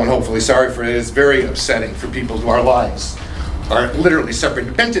to keep going, hopefully. Sorry for it. It's very upsetting for people who our lives are literally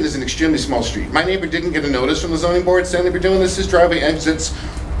separated. Benton is an extremely small street. My neighbor didn't get a notice from the zoning board saying they were doing this. His driveway exits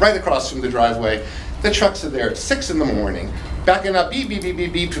right across from the driveway. The trucks are there at 6 in the morning, backing up, beep, beep, beep,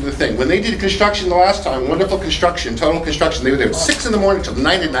 beep, beep to the thing. When they did construction the last time, wonderful construction, total construction, they were there at 6 in the morning till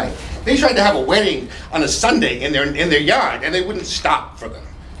 9 at night. They tried to have a wedding on a Sunday in their yard, and they wouldn't stop for them.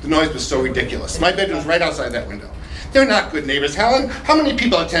 The noise was so ridiculous. My bedroom's right outside that window. They're not good neighbors. Helen, how many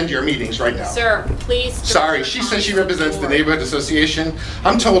people attend your meetings right now? Sir, please. Sorry, she says she represents the neighborhood association.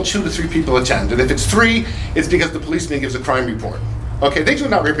 I'm told 2 to 3 people attend, and if it's 3, it's because the policeman gives a crime report. Okay, they do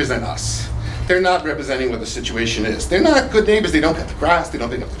not represent us. They're not representing what the situation is. They're not good neighbors. They don't cut the grass. They don't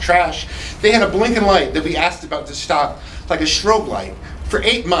pick up the trash. They had a blinking light that we asked about to stop, like a strobe light, for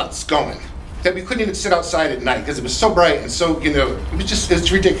 8 months going. That we couldn't even sit outside at night because it was so bright and so, you know,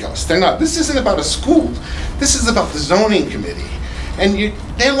 it's ridiculous. They're not. This isn't about a school. This is about the zoning committee. And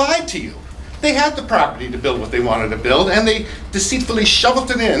they lied to you. They had the property to build what they wanted to build, and they deceitfully shoveled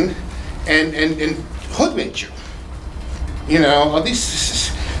it in and hoodwinked you. You know,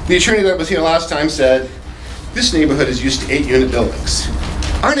 the attorney that was here last time said, this neighborhood is used to 8-unit buildings.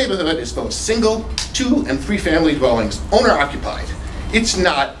 Our neighborhood is full of single, 2- and 3-family dwellings, owner-occupied. It's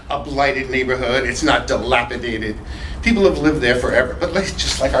not a blighted neighborhood. It's not dilapidated. People have lived there forever. But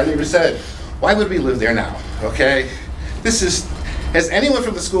just like our neighbor said, why would we live there now, okay? Has anyone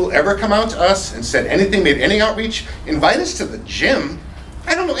from the school ever come out to us and said anything, made any outreach, invite us to the gym?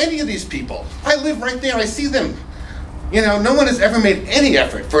 I don't know any of these people. I live right there, I see them. You know, no one has ever made any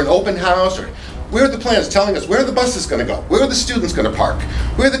effort for an open house, or where are the plans telling us where are the buses going to go? Where are the students going to park?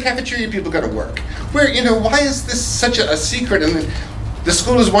 Where are the cafeteria people going to work? Where, you know, why is this such a secret? And the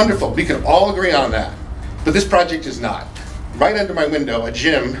school is wonderful. We can all agree on that. But this project is not. Right under my window, a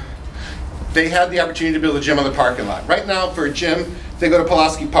gym, they had the opportunity to build a gym on the parking lot. Right now, for a gym, they go to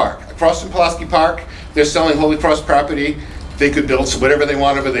Pulaski Park. Across from Pulaski Park, they're selling Holy Cross property. They could build whatever they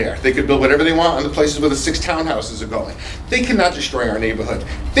want over there. They could build whatever they want on the places where the 6 townhouses are going. They cannot destroy our neighborhood.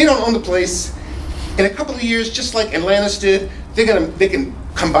 They don't own the place. In a couple of years, just like Atlantis did, they can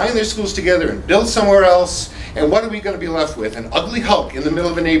combine their schools together and build somewhere else. And what are we going to be left with? An ugly hulk in the middle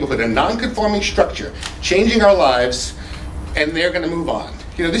of a neighborhood, a non-conforming structure, changing our lives, and they're going to move on.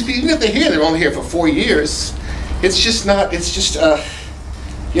 You know, these people, even if they're here, they're only here for 4 years. It's just not, it's just,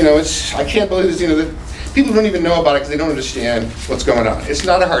 you know, I can't believe this, you know, that people don't even know about it because they don't understand what's going on. It's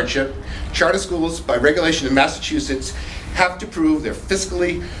not a hardship. Charter schools, by regulation in Massachusetts, have to prove they're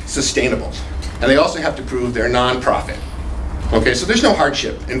fiscally sustainable. And they also have to prove they're nonprofit. Okay, so there's no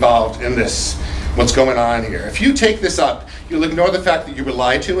hardship involved in this, what's going on here. If you take this up, you'll ignore the fact that you were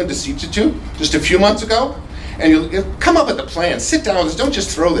lied to and deceived to just a few months ago, and you'll come up with a plan. Sit down with us. Don't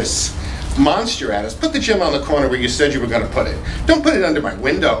just throw this monster at us. Put the gym on the corner where you said you were going to put it. Don't put it under my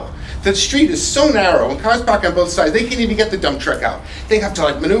window. The street is so narrow, and cars park on both sides, they can't even get the dump truck out. They have to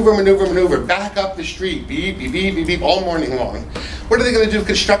like maneuver, back up the street, beep, beep, beep, beep, beep, all morning long. What are they going to do with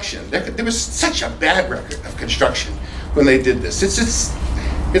construction? There was such a bad record of construction when they did this.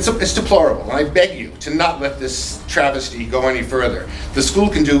 It's deplorable, and I beg you to not let this travesty go any further. The school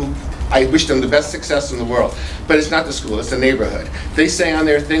can do, I wish them the best success in the world, but it's not the school, it's the neighborhood. They say on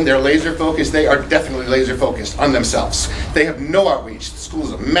their thing, they're laser focused, they are definitely laser focused on themselves. They have no outreach. The school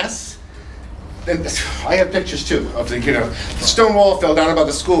is a mess. And I have pictures too of the, you know, the stone wall fell down about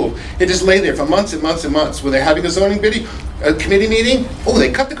the school. It just lay there for months and months and months. Were they having a zoning committee meeting? Oh,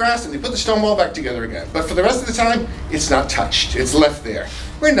 they cut the grass and they put the stone wall back together again. But for the rest of the time, it's not touched. It's left there.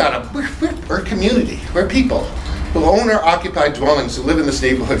 We're a community. We're people who own or occupied dwellings who live in this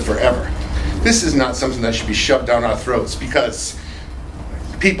neighborhood forever. This is not something that should be shoved down our throats because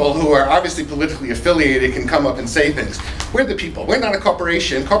people who are obviously politically affiliated can come up and say things. We're the people. We're not a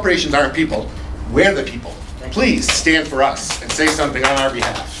corporation. Corporations aren't people. We're the people. Please stand for us and say something on our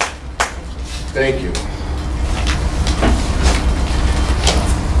behalf. Thank you.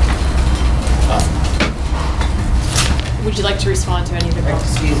 Would you like to respond to any of the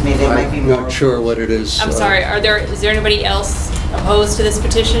comments? Excuse me, there might be more. I'm not sure what it is. I'm sorry, is there anybody else opposed to this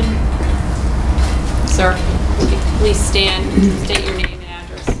petition? Sir, would you please stand, state your name and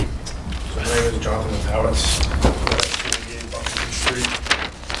address. So my name is Jonathan Powis, 288 Buckingham Street.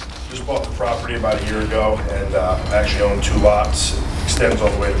 Just bought the property about a year ago, and I actually own 2 lots. It extends all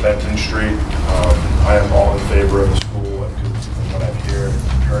the way to Benton Street. I am all in favor of the school, and from what I've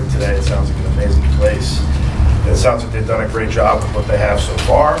heard today, it sounds like an amazing place. It sounds like they've done a great job with what they have so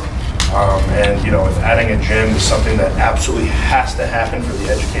far. And you know, if adding a gym is something that absolutely has to happen for the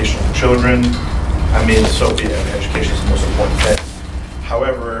education of the children, I mean, so be it. Education is the most important thing.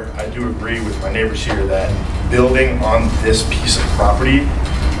 However, I do agree with my neighbors here that building on this piece of property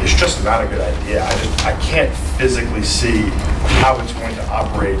is just not a good idea. I can't physically see how it's going to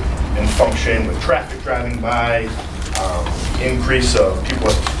operate and function with traffic driving by, increase of people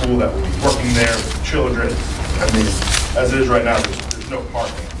at the school that will be working there with the children. I mean, as it is right now, there's no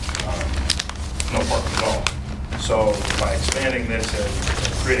parking. No parking at all. So by expanding this and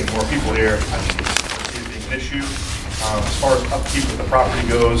creating more people here, I just see it being an issue. As far as upkeep of the property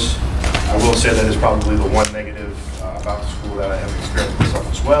goes, I will say that is probably the one negative about the school that I have experienced myself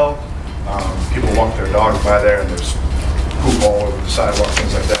as well. People walk their dogs by there and there's poop all over the sidewalk,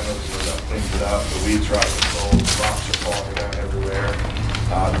 things like that. Nobody goes out and cleans it up. The weeds are out of control. The rocks are falling down everywhere.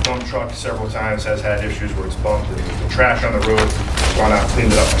 The dump truck several times has had issues where it's bumped and the trash on the road. I've gone out and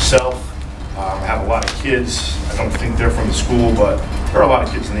cleaned it up myself. I have a lot of kids. I don't think they're from the school, but there are a lot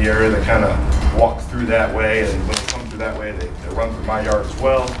of kids in the area that kind of walk through that way, and when they come through that way, they run through my yard as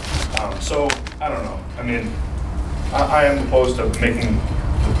well. So, I don't know. I mean, I am opposed to making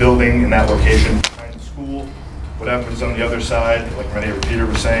the building in that location behind the school. What happens on the other side, like my neighbor Peter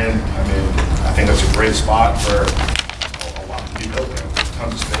was saying, I mean, I think that's a great spot for a lot to be built there. There's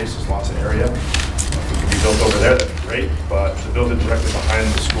tons of space, there's lots of area. If it could be built over there, that'd be great, but to build it directly behind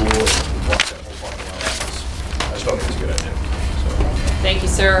the school and block that whole parking lot, I just don't think it's a good idea. Thank you,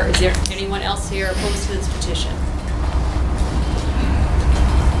 sir. Is there anyone else here opposed to this petition?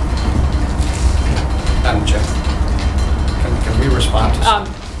 Madam Chair, can we respond to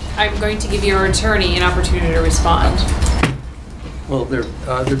I'm going to give your attorney an opportunity to respond. Well, the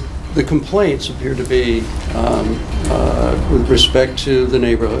complaints appear to be with respect to the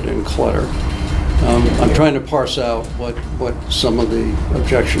neighborhood and clutter. I'm trying to parse out what some of the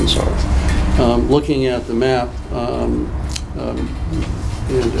objections are. Looking at the map,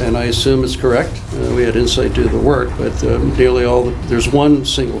 and I assume it's correct. We had Insight do the work, but nearly there's one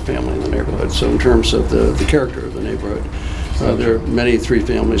single family in the neighborhood. So in terms of the character of the neighborhood, there are many 3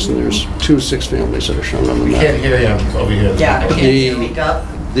 families, and there's 2 6 families that are shown on the map. We can't hear you over here. Yeah, can you speak up?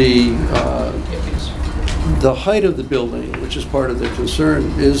 The height of the building, which is part of the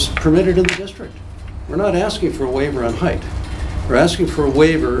concern, is permitted in the district. We're not asking for a waiver on height. We're asking for a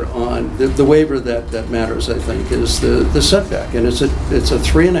waiver on, the waiver that matters, I think, is the setback. And it's a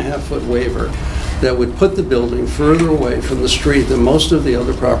 3.5-foot waiver that would put the building further away from the street than most of the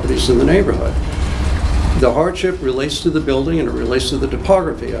other properties in the neighborhood. The hardship relates to the building and it relates to the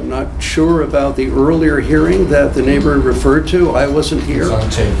topography. I'm not sure about the earlier hearing that the neighbor referred to. I wasn't here. It's on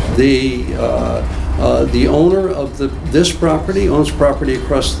tape. The owner of this property owns property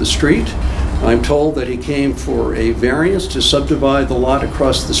across the street. I'm told that he came for a variance to subdivide the lot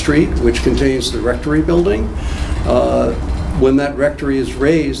across the street, which contains the rectory building. When that rectory is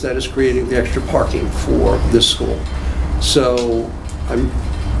raised, that is creating the extra parking for this school. So I'm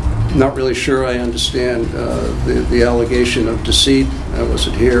not really sure I understand the allegation of deceit. I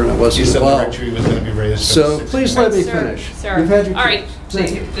wasn't here and I wasn't involved. You said the rectory was going to be raised. So please let me finish. Sir, You've had your all right.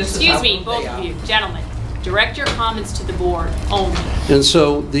 Excuse me, both of you, gentlemen. Direct your comments to the board only. And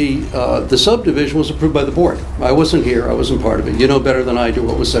so the subdivision was approved by the board. I wasn't here. I wasn't part of it. You know better than I do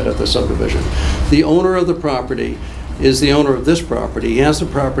what was said at the subdivision. The owner of the property is the owner of this property. He has the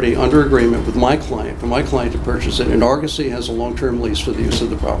property under agreement with my client, for my client to purchase it, and Argosy has a long-term lease for the use of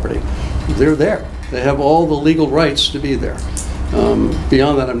the property. They're there. They have all the legal rights to be there.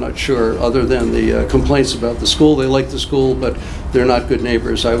 Beyond that, I'm not sure, other than the complaints about the school. They like the school, but they're not good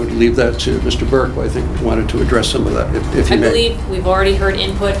neighbors. I would leave that to Mr. Burke, who I think wanted to address some of that, if he may. I believe we've already heard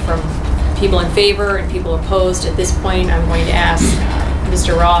input from people in favor and people opposed. At this point, I'm going to ask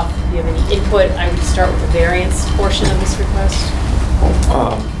Mr. Roth, if you have any input. I would start with the variance portion of this request.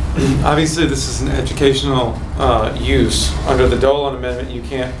 Obviously, this is an educational use. Under the Dolan Amendment, you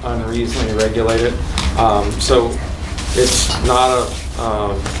can't unreasonably regulate it. So it's not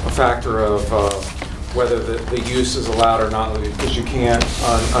a factor of whether the use is allowed or not, because you can't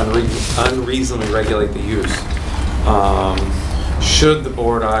unreasonably regulate the use. Should the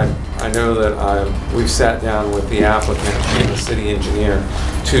board, I know that we've sat down with the applicant and the city engineer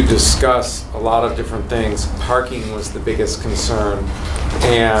to discuss a lot of different things. Parking was the biggest concern,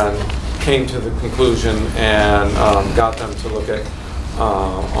 and came to the conclusion and got them to look at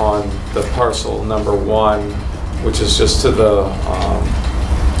on the parcel number 1, which is just to the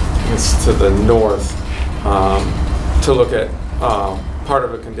it's to the north, to look at part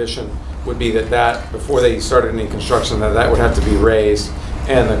of a condition would be that before they started any construction, that would have to be raised,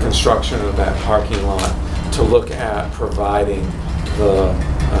 and the construction of that parking lot to look at providing the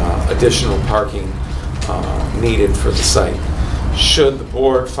additional parking needed for the site. Should the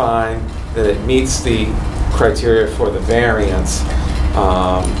board find that it meets the criteria for the variance,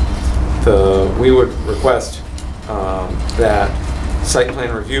 we would request that site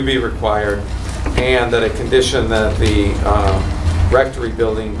plan review be required, and that a condition that the rectory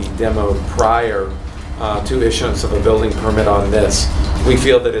building be demoed prior to issuance of a building permit on this. We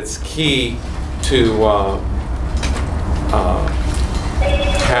feel that it's key to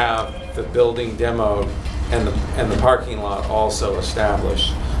have the building demoed and the parking lot also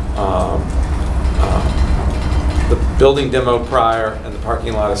established. The building demoed prior and the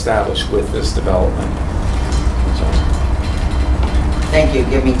parking lot established with this development. Thank you.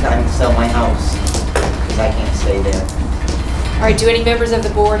 Give me time to sell my house, because I can't stay there. All right, do any members of the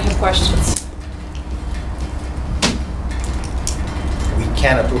board have questions? We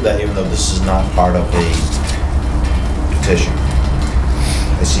can approve that even though this is not part of the petition.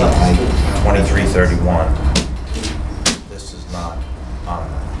 I see I-2331. This is not on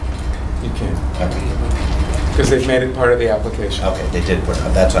that. You can't. Okay. Because they've made it part of the application. Okay, they did put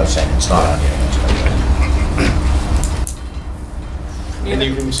it, that's what I'm saying, it's not on here. And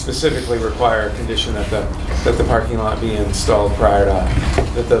you can specifically require a condition that the parking lot be installed prior to,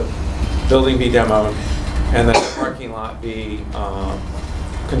 that the building be demoed, and that the parking lot be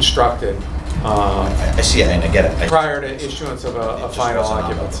constructed. I see it, and I get it. Prior to issuance of a final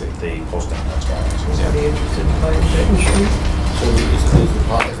occupancy. The posting, that's why. Somebody interested in buying Benton Street? So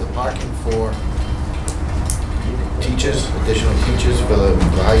is the parking for teachers, additional teachers for the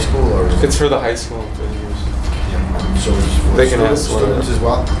high school, or is it? It's for the high school to use. So it's for They can ask students as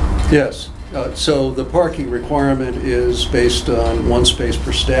well? Yes. So the parking requirement is based on 1 space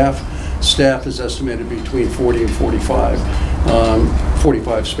per staff. Staff is estimated between 40 and 45.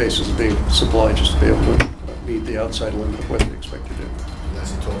 45 spaces are being supplied just to be able to meet the outside limit of what they expect to do.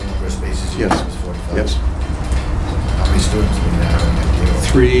 That's the total number of spaces you Yes. use is 45? Yes. How many students do we have?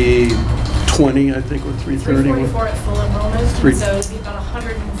 320, I think, or 330. 344 at full enrollment, Three- so it'd be about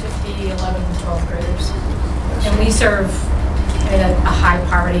 150 11 and 12th graders. And we serve in a high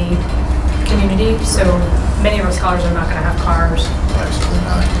poverty community, so many of our scholars are not going to have cars.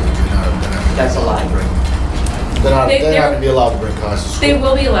 That's a lie. They're not going to be allowed to bring cars to school. They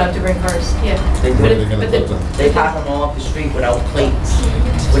will be allowed to bring cars, yeah. They But Where are it- they going to but the- put them? They park them all up the street without plates,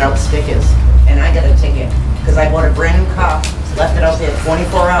 without stickers, and I got a ticket, because I bought a brand new car, left it out there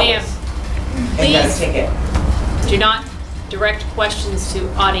 24 hours, Ma'am, and got a please. ticket. Do not direct questions to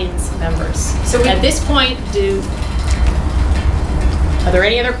audience members. So at this point, are there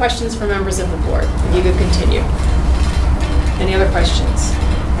any other questions from members of the board? You could continue. Any other questions?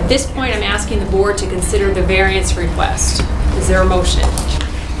 At this point, I'm asking the board to consider the variance request. Is there a motion?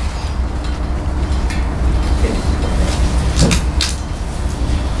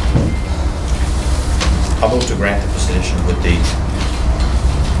 I'll move to grant the petition with the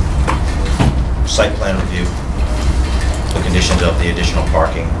site plan review, the conditions of the additional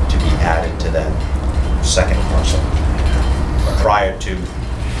parking to be added to that second parcel prior to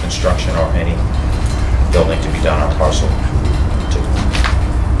construction or any building to be done on parcel 2.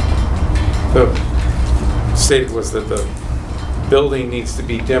 The stated was that the building needs to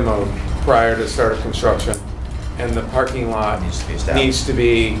be demoed prior to start of construction, and the parking lot needs to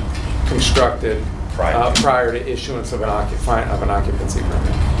be constructed prior to issuance of an occupancy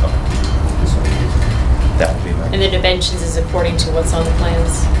permit. That would be my... And the dimensions is according to what's on the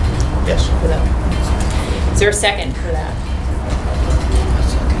plans? Yes. For that. Is there a second for that?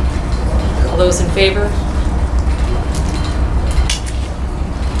 All those in favor?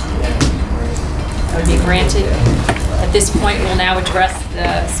 That would be granted. At this point, we'll now address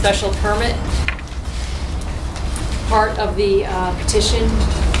the special permit part of the petition.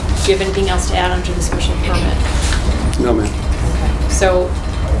 Do you have anything else to add onto the special permit? No, ma'am. Okay. So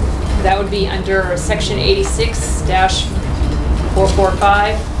That would be under section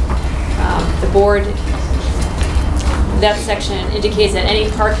 86-445. The board, that section indicates that any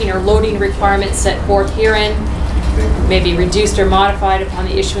parking or loading requirements set forth herein may be reduced or modified upon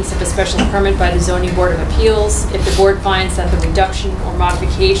the issuance of a special permit by the Zoning Board of Appeals. If the board finds that the reduction or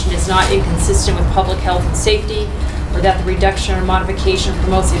modification is not inconsistent with public health and safety, or that the reduction or modification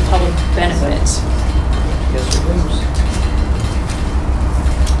promotes a public benefit.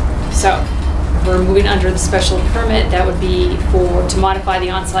 So, if we're moving under the special permit, that would be to modify the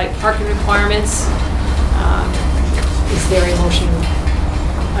on-site parking requirements. Is there a motion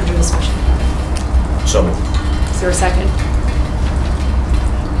under the special permit? So moved. Is there a second?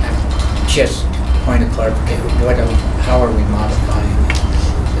 Just point of clarification, how are we modifying it?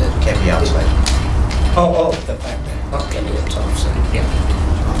 It can't be outside. Oh, the fact that, okay, it's offside, yeah.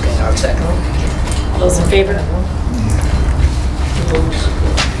 Okay, I'll second. All those in favor?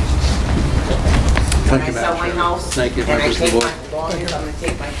 Thank you, When I sell Madam my Chair. house, Thank you, and I members of the take board. my belongings, I'm gonna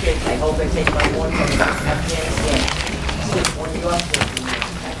take my kids. I hope I take my one from Afghanistan. When you up there,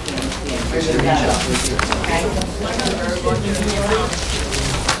 Afghanistan.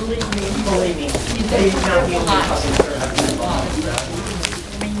 Believe me. He's not being fucking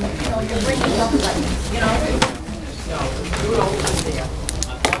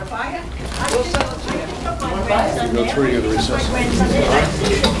Go through your recess.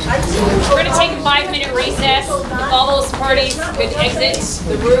 We're going to take a 5-minute recess. All those parties could exit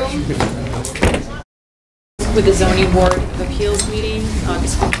the room. With the Zoning Board of Appeals meeting,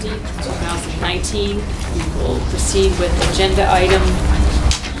 August 15th, 2019. We will proceed with agenda item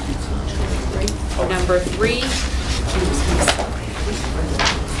number 3.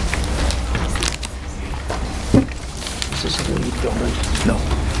 Is this a lead building? No.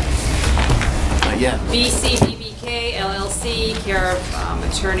 Not yet. BCBBK LLC, care of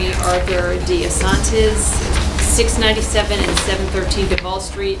attorney Arthur D. Asantes, 697 and 713 Duval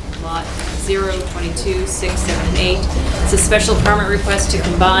Street, lot 022, 6, 7, and 8. It's a special permit request to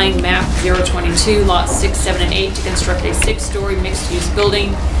combine map 022, lots 6, 7, and 8 to construct a 6-story mixed-use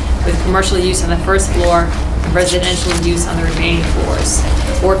building with commercial use on the first floor and residential use on the remaining floors.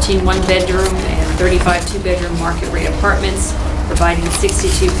 14 one-bedroom and 35 two-bedroom market-rate apartments, providing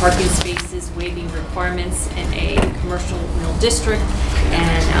 62 parking spaces, waiving requirements in a commercial mill district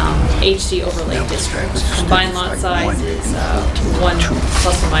and HD overlay district. Combined lot size is 1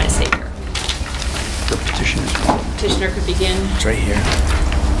 plus or minus acre. The petition is wrong. Petitioner could begin. It's right here.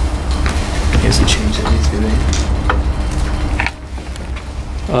 He hasn't changed anything.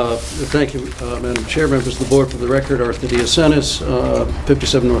 Thank you, Madam Chair, members of the board. For the record, Arthur D. Asantes,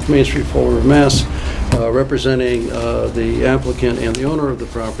 57 North Main Street, Fall River, Mass., representing the applicant and the owner of the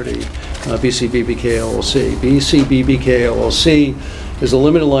property, BCBBK LLC. BCBBK LLC is a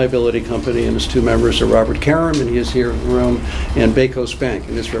limited liability company, and its 2 members are Robert Karam, and he is here in the room, and Bakos Bank,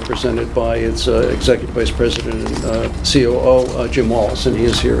 and is represented by its Executive Vice President and COO, Jim Wallace, and he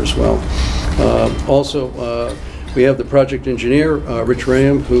is here as well. Also, we have the project engineer, Rich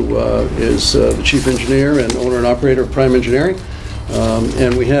Rayam, who is the chief engineer and owner and operator of Prime Engineering.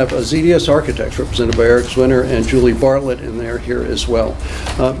 And we have ZDS Architects, represented by Eric Zwinner and Julie Bartlett, and they're here as well.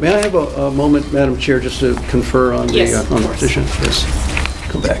 May I have a moment, Madam Chair, just to confer on the, on the petition? Yes.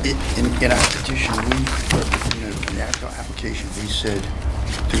 Come back. In our petition, in the actual application, we said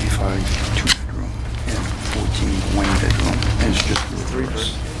 35 two-bedroom and 14 one-bedroom. And it's just the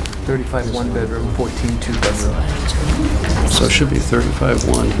reverse. 35 one-bedroom, 14 two-bedroom. So it should be 35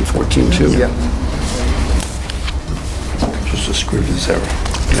 one and 14 two. Yeah. Just a scrivener's error.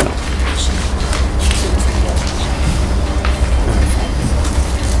 Yeah.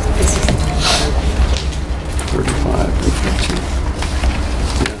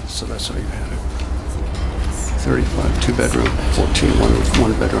 So that's how you had it. 35 two-bedroom, 14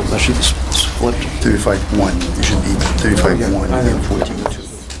 one-bedroom. That should be flipped. 35 one. It should be 35 one and 14 two.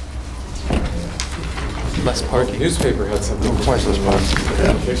 Less parking. Newspaper had something. Twice less parking.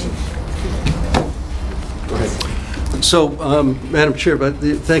 Go ahead. So, Madam Chair,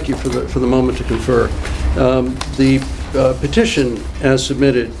 thank you for the moment to confer. The petition, as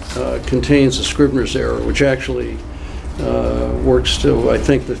submitted, contains a scrivener's error, which actually works to, I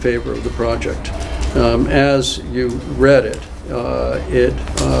think, the favor of the project. As you read it, it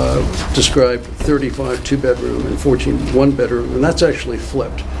described 35 two-bedroom and 14 one-bedroom, and that's actually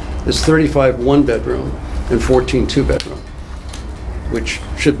flipped. It's 35 one-bedroom and 14 two-bedroom, which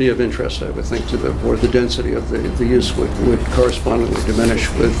should be of interest, I would think, to the board. The density of the use would correspondingly diminish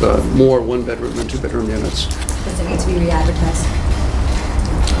with more one-bedroom and two-bedroom units. Does it need to be re-advertised?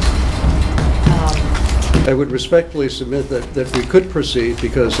 I would respectfully submit that we could proceed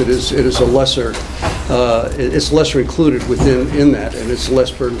because it is a lesser, it's lesser included in that, and it's less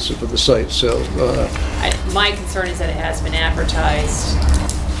burdensome for the site. So my concern is that it has been advertised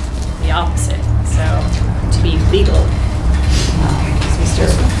the opposite. So to be legal, does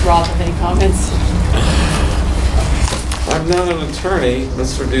Mr. Roth have any comments? I'm not an attorney.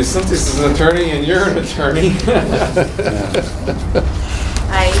 Mr. DeSantis is an attorney, and you're an attorney.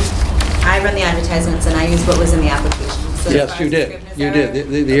 I run the advertisements and I use what was in the application. So yes, you did. You did.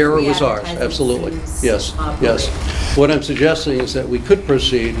 The error was ours. Absolutely. Yes. Yes. What I'm suggesting is that we could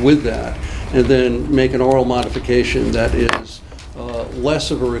proceed with that and then make an oral modification that is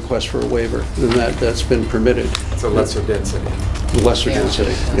less of a request for a waiver than that's been permitted. It's a lesser density. Lesser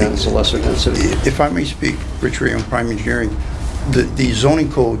density. Yeah, it's a lesser density. If I may speak, Rich Ray on Prime Engineering, the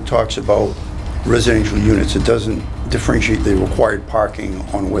zoning code talks about residential units. It doesn't differentiate the required parking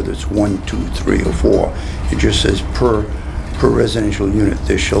on whether it's 1, 2, 3, or 4. It just says per residential unit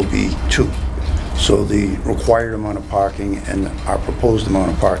there shall be 2. So the required amount of parking and our proposed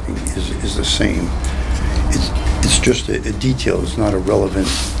amount of parking is the same. It's just a detail. It's not relevant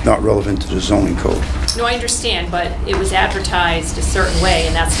to the zoning code. No, I understand, but it was advertised a certain way,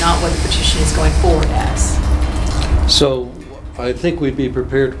 and that's not what the petition is going forward as. So I think we'd be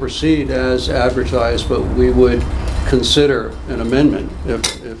prepared to proceed as advertised, but we would consider an amendment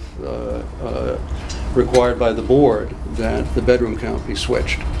if required by the board that the bedroom count be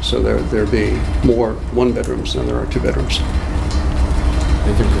switched. So there be more 1-bedrooms than there are 2-bedrooms.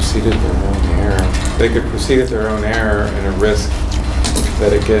 They could proceed at their own error. They could proceed at their own error and a risk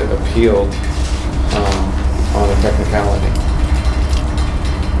that it get appealed on a technicality.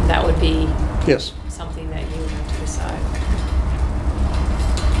 That would be yes something that you would have to decide.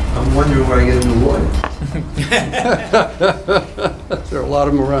 I'm wondering where I get a new lawyer. There are a lot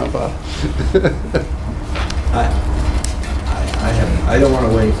of them around, Bob. I don't want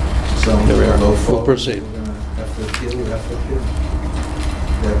to wait. So there we are. Go forward. We'll proceed. We're gonna have to appeal. We have to appeal.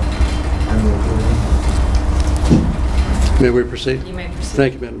 May we proceed? You may proceed.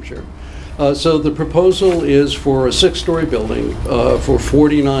 Thank you, Madam Chair. So the proposal is for a 6-story building for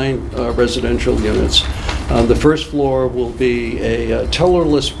 49 residential units. The first floor will be a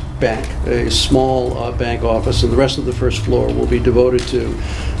tellerless bank, a small bank office, and the rest of the first floor will be devoted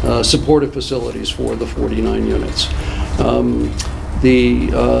to supportive facilities for the 49 units.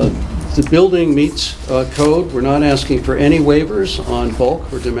 The building meets code. We're not asking for any waivers on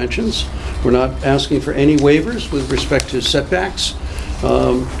bulk or dimensions. We're not asking for any waivers with respect to setbacks.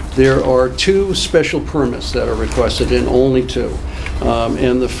 There are 2 special permits that are requested, and only 2.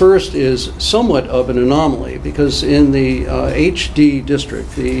 And the first is somewhat of an anomaly because in the HD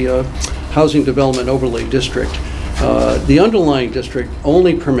district, the Housing Development Overlay District, the underlying district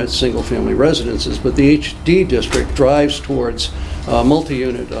only permits single-family residences, but the HD district drives towards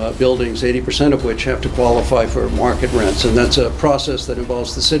multi-unit buildings, 80% of which have to qualify for market rents. And that's a process that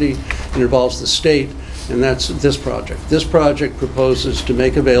involves the city and involves the state, and that's this project. This project proposes to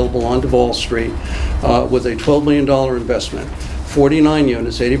make available on Duval Street with a $12 million investment, 49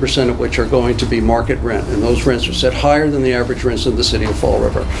 units, 80% of which are going to be market rent, and those rents are set higher than the average rents in the city of Fall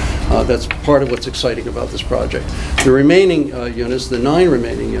River. That's part of what's exciting about this project. The remaining units, the 9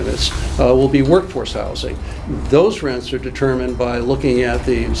 remaining units, will be workforce housing. Those rents are determined by looking at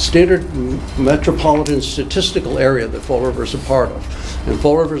the standard metropolitan statistical area that Fall River is a part of. And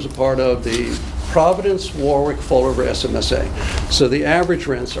Fall River is a part of the Providence, Warwick, Fall River SMSA. So the average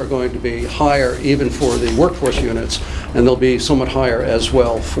rents are going to be higher even for the workforce units, and they'll be somewhat higher as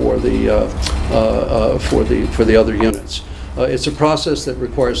well for the other units. It's a process that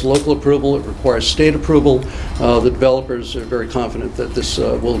requires local approval. It requires state approval. The developers are very confident that this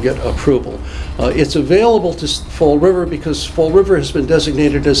will get approval. It's available to Fall River because Fall River has been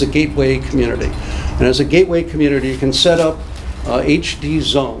designated as a gateway community. And as a gateway community, you can set up HD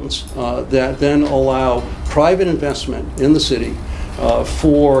zones that then allow private investment in the city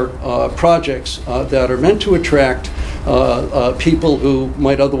for projects that are meant to attract people who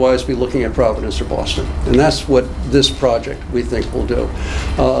might otherwise be looking at Providence or Boston. And that's what this project, we think, will do.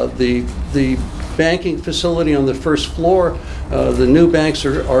 The banking facility on the first floor, the new banks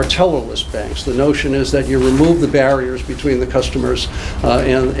are tellerless banks. The notion is that you remove the barriers between the customers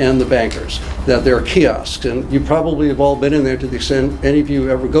and the bankers, that there are kiosks. And you probably have all been in there to the extent any of you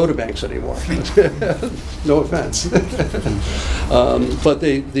ever go to banks anymore. No offense. But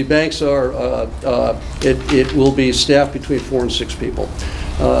the banks are, it will be staffed between 4 and 6 people.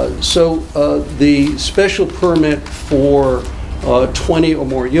 So the special permit for 20 or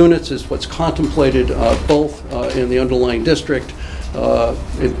more units is what's contemplated both in the underlying district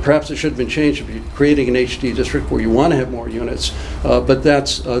Perhaps it should have been changed if you're creating an HD district where you want to have more units, but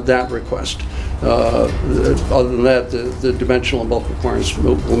that's that request. Other than that, the dimensional and bulk requirements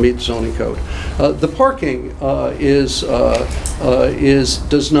will meet zoning code. The parking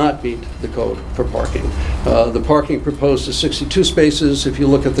does not meet the code for parking. The parking proposed is 62 spaces. If you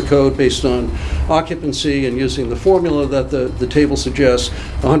look at the code based on occupancy and using the formula that the table suggests,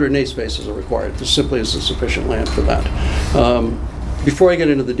 108 spaces are required. There simply isn't sufficient land for that. Before I get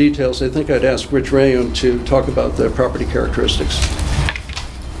into the details, I think I'd ask Rich Rayum to talk about the property characteristics.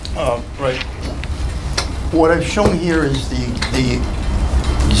 Right. What I've shown here is the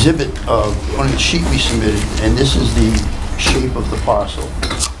exhibit on the sheet we submitted, and this is the shape of the parcel.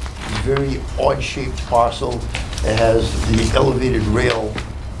 It's a very odd-shaped parcel. It has the elevated rail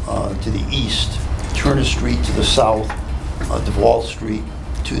to the east, Turner Street to the south, Duval Street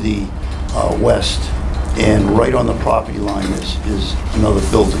to the west, and right on the property line is another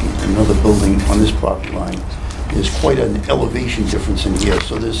building. Another building on this property line. There's quite an elevation difference in here,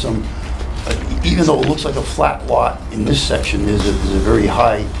 so there's some, even though it looks like a flat lot in this section, there's a very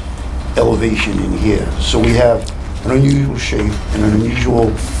high elevation in here. So we have an unusual shape and an unusual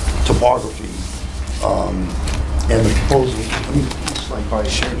topography. And the proposal, let me slide by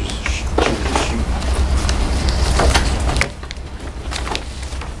here, just change the sheet.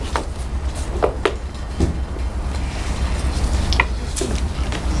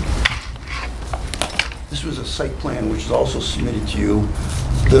 This was a site plan which is also submitted to you.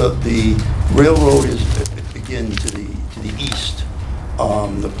 The railroad is, again, to the east.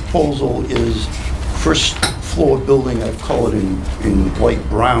 The proposal is first floor building, I've colored in light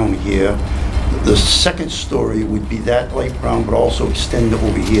brown here. The second story would be that light brown, but also extend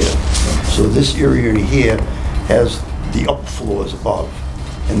over here. So this area in here has the upper floors above.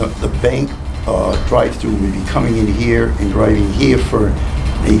 And the bank drive-through would be coming in here and driving here for an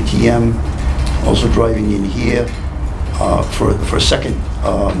ATM, also driving in here for a second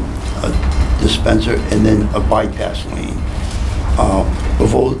dispenser, and then a bypass lane.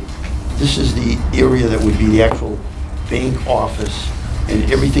 This is the area that would be the actual bank office,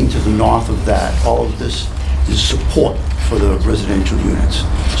 and everything to the north of that, all of this is support for the residential units.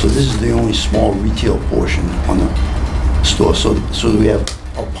 So this is the only small retail portion on the store. So we have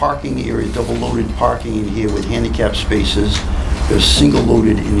a parking area, double loaded parking in here with handicap spaces. There's single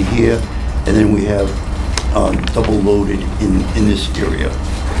loaded in here, and then we have double loaded in this area.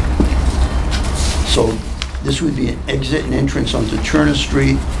 So this would be an exit and entrance onto Turner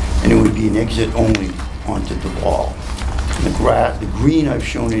Street, and it would be an exit only onto Duval. And the green I've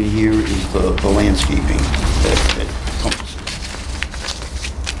shown in here is the landscaping that encompasses.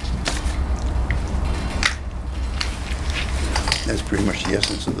 That's pretty much the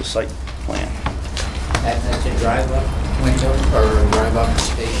essence of the site plan. That's a drive-up window or a drive-up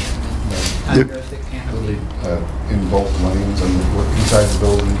station? In both lanes and inside the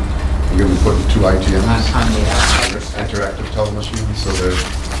building, we're going to be putting 2 ITMs, interactive telemachines, so they're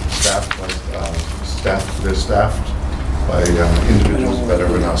staffed by individuals that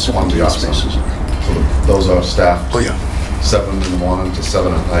are in our Swansea offices. So those are staffed 7 in the morning to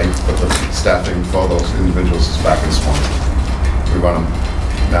 7 at night, but the staffing for those individuals is back in Swansea. We run them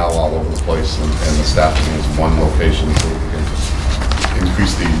now all over the place, and the staffing is one location, so we can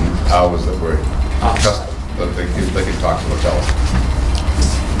increase the hours that we're that they can talk to the teller.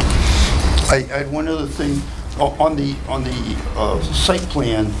 I had one other thing on the site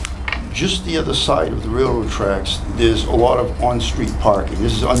plan. Just the other side of the railroad tracks, there's a lot of on-street parking.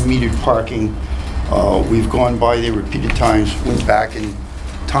 This is unmetered parking. We've gone by there repeated times, went back in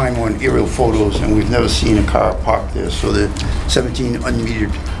time on aerial photos, and we've never seen a car parked there. So there are 17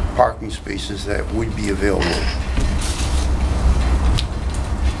 unmetered parking spaces that would be available.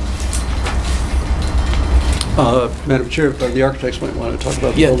 Madam Chair, the architects might want to talk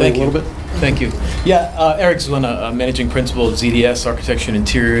about the building a little bit. Thank you. Yeah, Eric Zwina, Managing Principal of ZDS Architecture and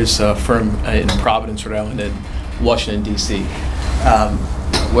Interiors firm in Providence, Rhode Island, and Washington, D.C.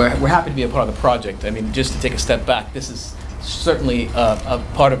 We're happy to be a part of the project. I mean, just to take a step back, this is certainly a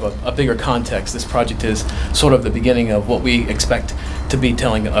part of a bigger context. This project is sort of the beginning of what we expect to be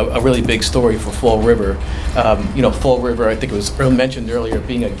telling a really big story for Fall River. You know, Fall River, I think it was mentioned earlier,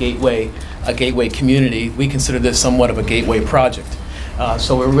 being a gateway community. We consider this somewhat of a gateway project.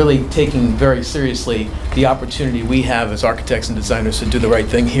 So we're really taking very seriously the opportunity we have as architects and designers to do the right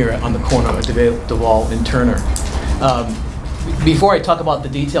thing here on the corner of Duval and Turner. Before I talk about the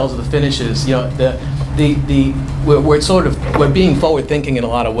details of the finishes, you know, we're being forward thinking in a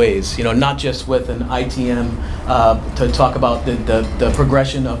lot of ways. You know, not just with an ITM to talk about the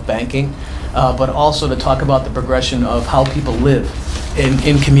progression of banking, but also to talk about the progression of how people live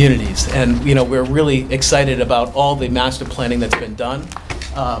in communities. And we're really excited about all the master planning that's been done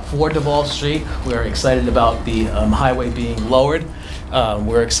for Duval Street. We're excited about the highway being lowered.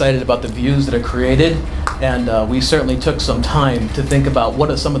 We're excited about the views that are created, and we certainly took some time to think about what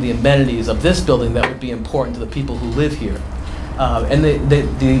are some of the amenities of this building that would be important to the people who live here. And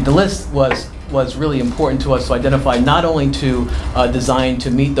the list was really important to us to identify, not only to design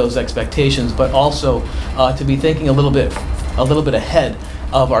to meet those expectations, but also to be thinking a little bit ahead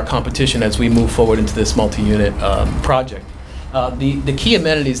of our competition as we move forward into this multi-unit project. The key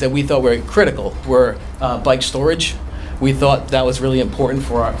amenities that we thought were critical were bike storage. We thought that was really important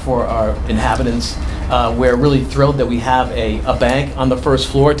for our inhabitants. We're really thrilled that we have a bank on the first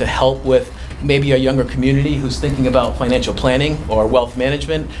floor to help with maybe a younger community who's thinking about financial planning or wealth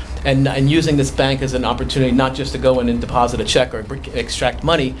management, and using this bank as an opportunity not just to go in and deposit a check or extract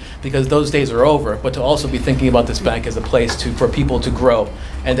money, because those days are over, but to also be thinking about this bank as a place for people to grow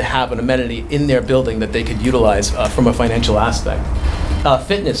and to have an amenity in their building that they could utilize from a financial aspect.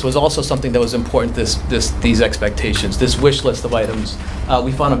 Fitness was also something that was important to these expectations, this wish list of items.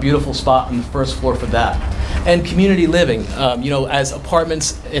 We found a beautiful spot on the first floor for that. And community living, as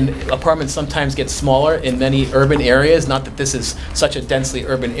apartments sometimes get smaller in many urban areas, not that this is such a densely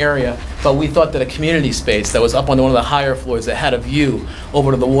urban area, but we thought that a community space that was up on one of the higher floors that had a view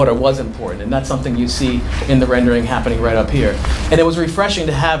over to the water was important, and that's something you see in the rendering happening right up here. And it was refreshing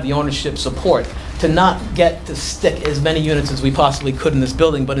to have the ownership support to not get to stick as many units as we possibly could in this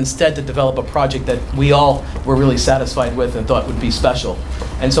building, but instead to develop a project that we all were really satisfied with and thought would be special.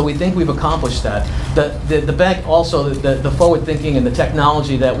 And so we think we've accomplished that. The bank also, the forward thinking and the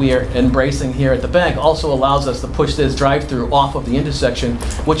technology that we are embracing here at the bank also allows us to push this drive-through off of the intersection,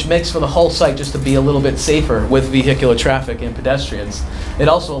 which makes for the whole site just to be a little bit safer with vehicular traffic and pedestrians. It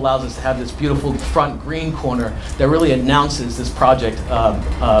also allows us to have this beautiful front green corner that really announces this project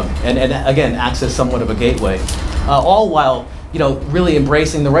and again, acts as somewhat of a gateway. All while really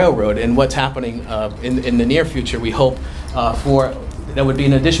embracing the railroad and what's happening in the near future. We hope that would be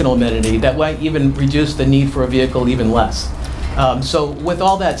an additional amenity that might even reduce the need for a vehicle even less. So with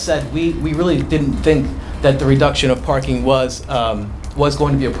all that said, we really didn't think that the reduction of parking was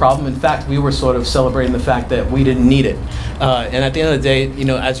going to be a problem. In fact, we were sort of celebrating the fact that we didn't need it. And at the end of the day,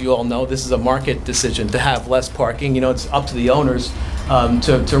 as you all know, this is a market decision to have less parking. It's up to the owners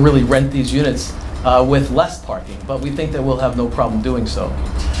to really rent these units with less parking, but we think that we'll have no problem doing so.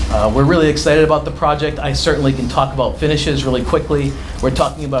 We're really excited about the project. I certainly can talk about finishes really quickly. We're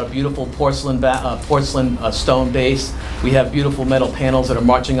talking about a beautiful porcelain stone base. We have beautiful metal panels that are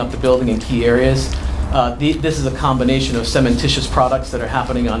marching up the building in key areas. This is a combination of cementitious products that are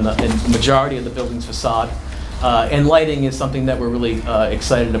happening on the majority of the building's facade. And lighting is something that we're really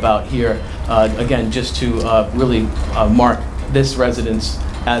excited about here. Again, just to really mark this residence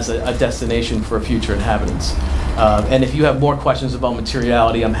as a destination for future inhabitants. And if you have more questions about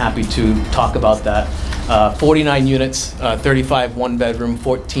materiality, I'm happy to talk about that. 49 units, 35 one-bedroom,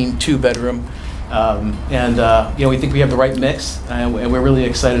 14 two-bedroom. We think we have the right mix, and we're really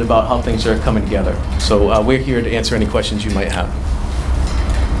excited about how things are coming together. So we're here to answer any questions you might have.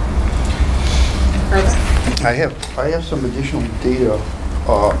 I have some additional data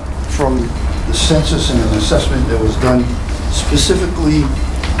from the census and an assessment that was done specifically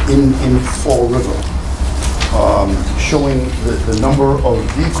in Fall River, showing the number of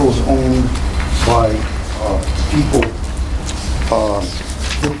vehicles owned by people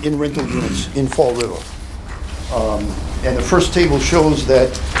in rental units in Fall River. And the first table shows that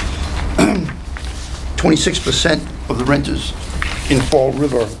 26% of the renters in Fall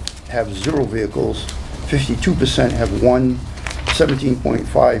River have 0 vehicles, 52% have 1,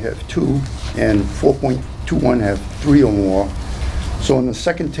 17.5 have 2, and 4.21 have 3 or more. So in the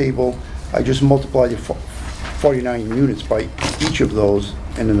second table, I just multiplied the 49 units by each of those,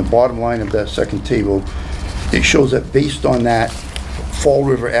 and in the bottom line of that second table, it shows that based on that Fall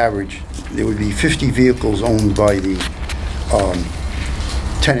River average, there would be 50 vehicles owned by the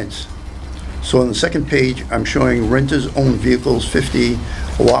tenants. So on the second page, I'm showing renters owned vehicles 50,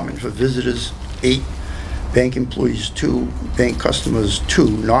 allotment for visitors 8, bank employees 2, bank customers 2,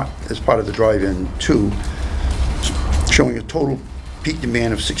 not as part of the drive-in 2, showing a total peak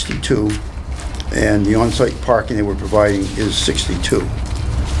demand of 62, and the on-site parking they were providing is 62.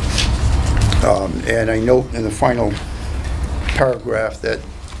 And I note in the final paragraph that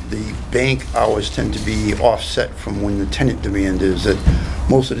the bank hours tend to be offset from when the tenant demand is, that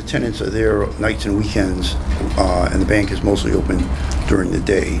most of the tenants are there nights and weekends, and the bank is mostly open during the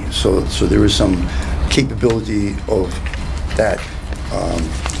day. So there is some capability of that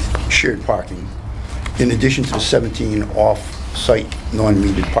shared parking, in addition to the 17 off-site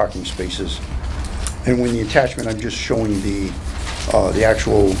non-metered parking spaces. And when the attachment, I'm just showing the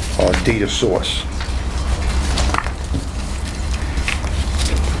actual data source.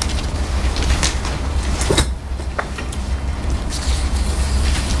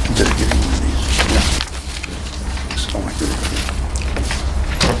 Did I give you one of these? Yeah. Oh, I did.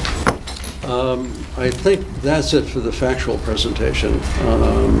 I think that's it for the factual presentation.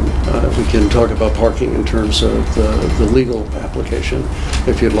 We can talk about parking in terms of the legal application,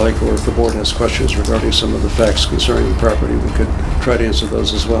 if you'd like, or if the board has questions regarding some of the facts concerning the property, we could try to answer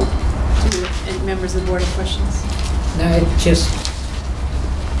those as well. Do any members of the board have questions? No,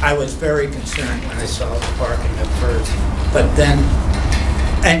 I was very concerned when I saw the parking at first, but then,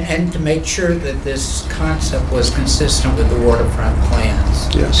 and to make sure that this concept was consistent with the waterfront plans.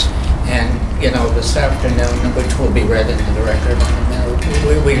 Yes. And, you know, this afternoon, which will be read into the record in a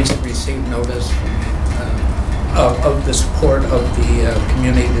minute, we received notice of the support of the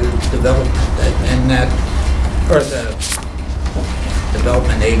community development and that, or the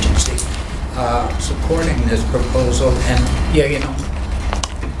development agency supporting this proposal. And, yeah, you know,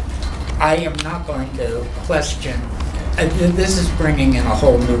 I am not going to question. This is bringing in a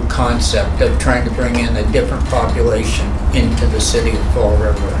whole new concept of trying to bring in a different population into the city of Fall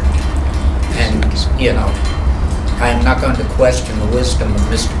River. And, you know, I'm not going to question the wisdom of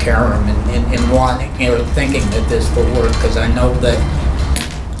Mr. Karam in wanting, you know, thinking that this will work, because I know that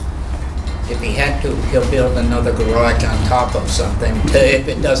if he had to, he'll build another garage on top of something if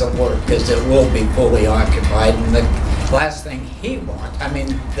it doesn't work, because it will be fully occupied. And the last thing he wants, I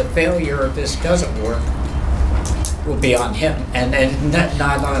mean, the failure if this doesn't work will be on him and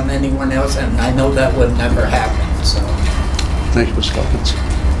not on anyone else, and I know that would never happen, so. Thank you, Ms. Calkins.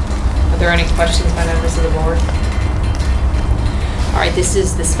 Are there any questions by members of the board? All right, this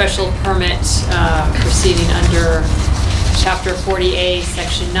is the special permit proceeding under Chapter 40A,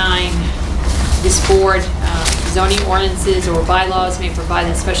 Section 9. This board, zoning ordinances or bylaws may provide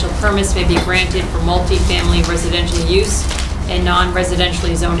that special permits may be granted for multifamily residential use in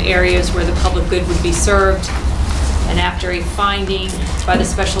non-residentially zoned areas where the public good would be served. And after a finding by the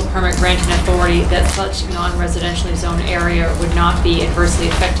special permit granting authority that such non-residentially zoned area would not be adversely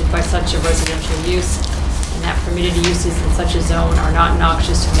affected by such a residential use, and that permitted uses in such a zone are not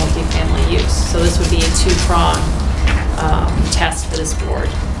noxious to multifamily use. So this would be a two-prong test for this board.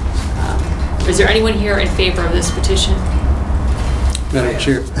 Is there anyone here in favor of this petition? Madam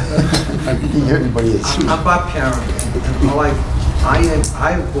Chair. I'm Bob Karen, and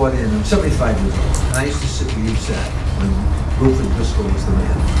I have bought in, I'm 75 years old, and I used to sit where you sat when Rupert Driscoll was the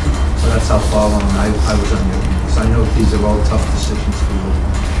man. So that's how far along I was on your committee. So I know these are all tough decisions for you.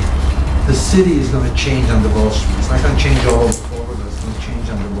 The city is going to change under Wall Street. It's not going to change all over Fall River, it's going to change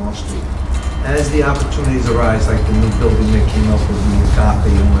under Wall Street. As the opportunities arise, like the new building that came up with the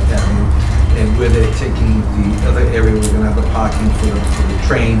copy and what have you, and where they're taking the other area, we're going to have the parking for the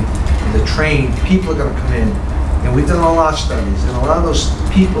train. And the train, people are going to come in. And we've done a lot of studies, and a lot of those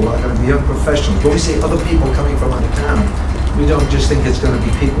people are going to be young professionals. When we say other people coming from out of town, we don't just think it's going to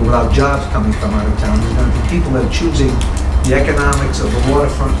be people without jobs coming from out of town. There's going to be people that are choosing the economics of the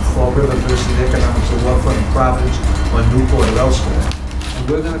waterfront of Fall River versus the economics of the waterfront of Providence or Newport or elsewhere. And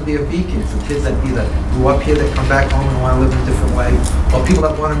we're going to be a beacon for kids that either grew up here, that come back home and want to live in a different way, or people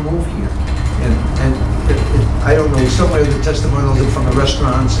that want to move here. And I don't know, somewhere the testimonials from the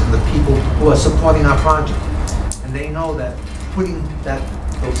restaurants and the people who are supporting our project. And they know that putting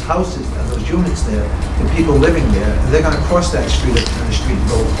those houses and those units there, the people living there, they're going to cross that street and the street and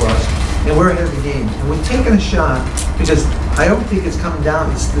go across. And we're ahead of the game. And we're taking a shot because I don't think it's coming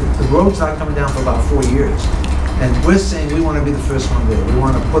down. The road's not coming down for about 4 years. And we're saying we want to be the first one there. We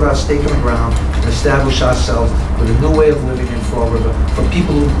want to put our stake in the ground and establish ourselves with a new way of living in Fall River for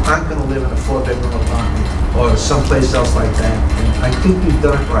people who aren't going to live in a 4-bedroom apartment or someplace else like that. And I think we've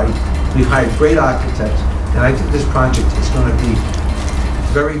done it right. We've hired great architects. And I think this project is going to be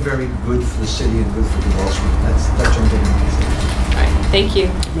very, very good for the city and good for the Wall Street. That's what I'm going to say. All right, thank you.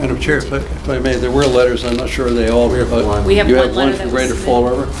 Madam Chair, if I may, there were letters, I'm not sure they all were, but We have you one have letter one that from was Greater Fall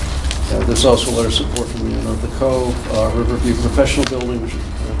River. There's also a letter of support from the Cove, Riverview Professional Building, which is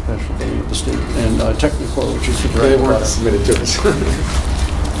the professional building of the state, and Technicore, which is the They weren't submitted to us.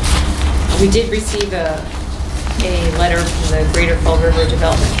 We did receive a letter from the Greater Fall River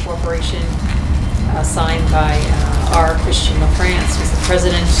Development Corporation signed by R. Christian LaFrance, who's the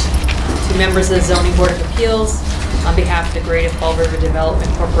president, 2 members of the Zoning Board of Appeals. On behalf of the Greater Fall River Development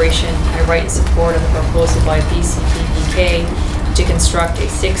Corporation, I write in support of the proposal by BCPPK to construct a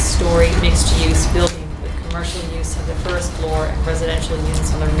 6-story mixed-use building with commercial use of the first floor and residential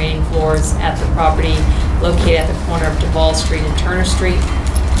units on the remaining floors at the property located at the corner of Duval Street and Turner Street.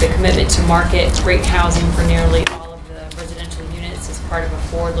 The commitment to market rate housing for nearly all of the residential units is part of a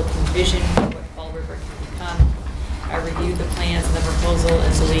forward-looking vision for what Fall River can become. I reviewed the plans and the proposal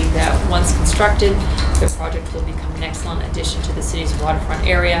and believe that once constructed, the project will become an excellent addition to the city's waterfront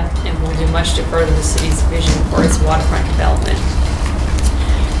area and will do much to further the city's vision for its waterfront development.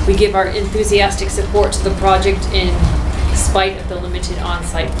 We give our enthusiastic support to the project in spite of the limited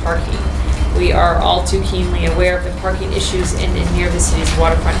on-site parking. We are all too keenly aware of the parking issues in and near the city's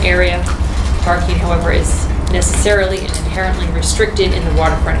waterfront area. Parking, however, is necessarily and inherently restricted in the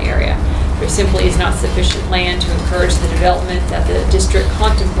waterfront area. There simply is not sufficient land to encourage the development that the district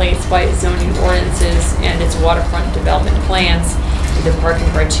contemplates by its zoning ordinances and its waterfront development plans, with the parking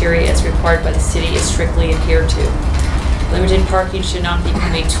criteria as required by the city is strictly adhered to. Limited parking should not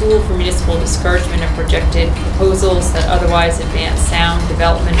become a tool for municipal discouragement of projected proposals that otherwise advance sound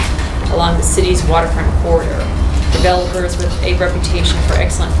development along the city's waterfront corridor. Developers with a reputation for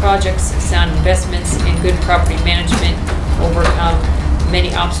excellent projects, sound investments, and good property management overcome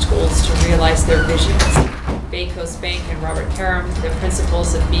many obstacles to realize their visions. Bay Coast Bank and Robert Karam, the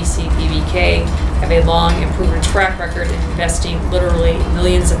principals of BCBBK, have a long and proven track record in investing literally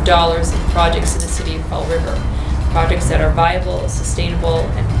millions of dollars in projects in the city of Fall River. Projects that are viable, sustainable,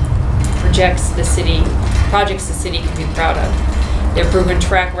 and projects the city can be proud of. Their proven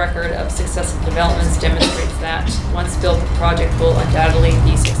track record of successful developments demonstrates that once built, the project will undoubtedly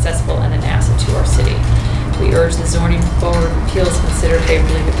be successful and an asset to our city. We urge the zoning board of appeals to consider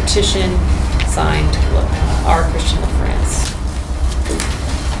favorably the petition. Signed, R. Christian LaFrance.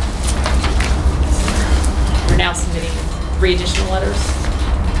 We're now submitting 3 additional letters.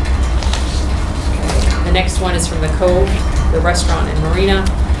 The next one is from the Cove, the restaurant and marina,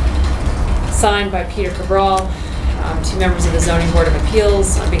 signed by Peter Cabral, 2 members of the Zoning Board of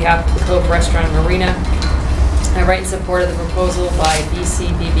Appeals on behalf of the Cove Restaurant and Marina. I write in support of the proposal by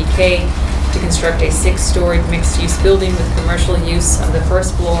BCBBK to construct a 6-storied mixed-use building with commercial use of the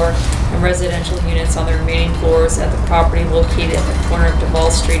first floor and residential units on the remaining floors at the property located at the corner of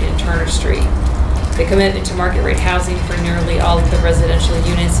Duval Street and Turner Street. The commitment to market rate housing for nearly all of the residential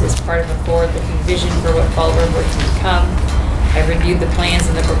units is part of a forward-looking vision for what Fall River can become. I reviewed the plans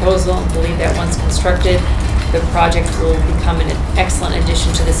and the proposal and believe that once constructed, the project will become an excellent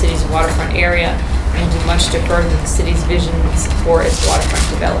addition to the city's waterfront area and will do much to further the city's visions for its waterfront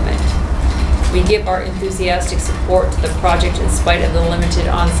development. We give our enthusiastic support to the project in spite of the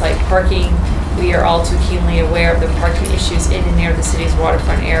limited on-site parking. We are all too keenly aware of the parking issues in and near the city's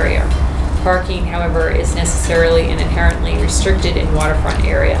waterfront area. Parking, however, is necessarily and inherently restricted in waterfront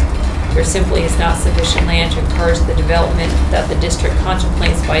area. There simply is not sufficient land to encourage the development that the district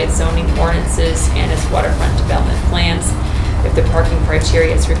contemplates by its zoning ordinances and its waterfront development plans if the parking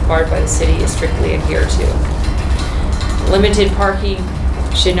criteria as required by the city is strictly adhered to. Limited parking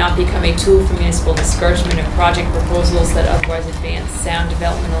should not become a tool for municipal discouragement of project proposals that otherwise advance sound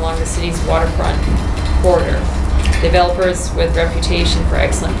development along the city's waterfront corridor. Developers with reputation for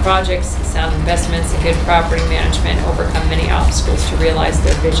excellent projects, sound investments, and good property management overcome many obstacles to realize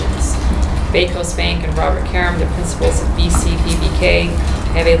their visions. Bay Coast Bank and Robert Karam, the principals of BCBBK,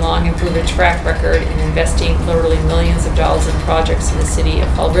 have a long and proven track record in investing literally millions of dollars in projects in the city of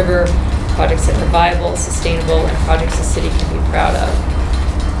Fall River, projects that are viable, sustainable, and projects the city can be proud of.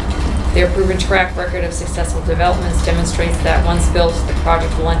 Their proven track record of successful developments demonstrates that once built, the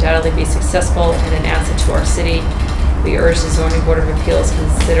project will undoubtedly be successful and an asset to our city. We urge the Zoning Board of Appeals to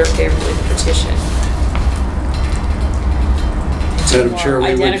consider favorably the petition. Madam Chair,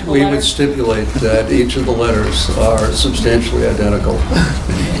 we would stipulate that each of the letters are substantially identical.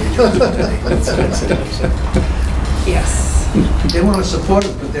 Yes. They want to support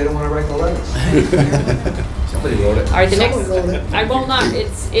it, but they don't want to write the letters. Somebody wrote it. All right, the next, I will not,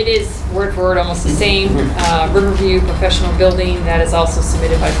 it is word for word almost the same. Riverview Professional Building, that is also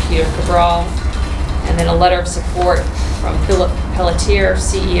submitted by Peter Cabral. And then a letter of support from Philip Pelletier,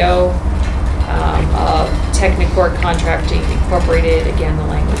 CEO of Technicord Contracting Incorporated. Again, the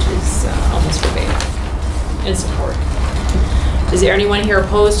language is almost verbatim in support. Is there anyone here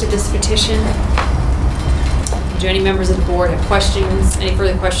opposed to this petition? Do any members of the board have questions, any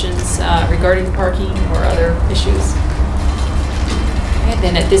further questions regarding the parking or other issues? Okay,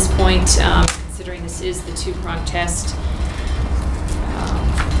 then at this point, considering this is the 2-pronged test,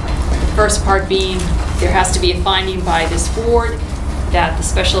 the first part being there has to be a finding by this board that the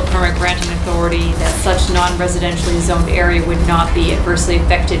special permit granting authority that such non-residentially zoned area would not be adversely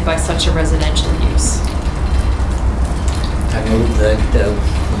affected by such a residential use. I move that the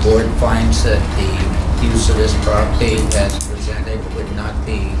board finds that the use of this property as presented would not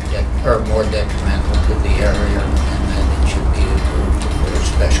be more detrimental to the area, and that it should be approved for a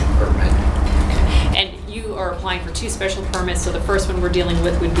special permit. And you are applying for 2 special permits, so the first one we're dealing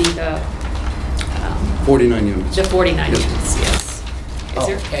with would be the 49 units. the 49 units, yes. Is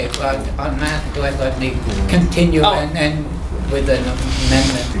there- Okay, well, on that, let me continue and with an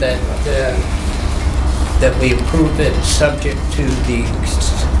amendment that we approve it subject to the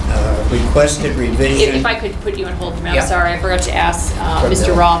requested revision. If I could put you on hold for a minute, Yeah. I'm sorry, I forgot to ask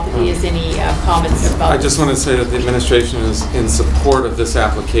Mr. Roth if he has any comments about I just want to say that the administration is in support of this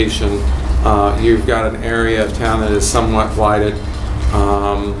application. You've got an area of town that is somewhat blighted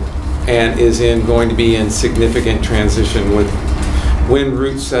and is going to be in significant transition with when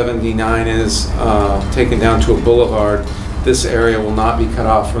Route 79 is taken down to a boulevard. This area will not be cut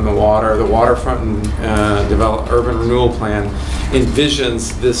off from the water. The waterfront and urban renewal plan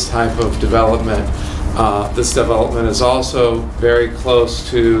envisions this type of development. This development is also very close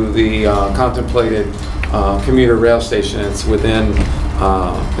to the contemplated commuter rail station. It's within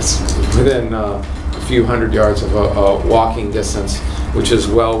a few hundred yards of a walking distance, which is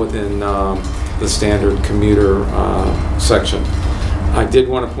well within the standard commuter section. I did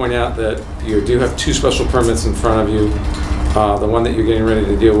want to point out that you do have 2 special permits in front of you. The one that you're getting ready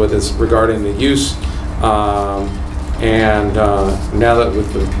to deal with is regarding the use. And now that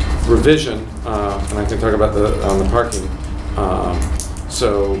with the revision, and I can talk about the parking,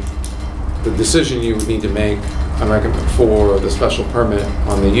 so the decision you would need to make, I recommend, for the special permit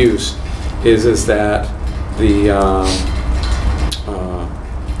on the use is that the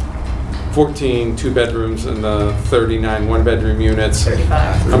 14 2-bedrooms and the 39 1-bedroom units.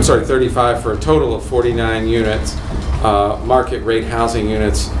 35. I'm sorry, 35 for a total of 49 units, market rate housing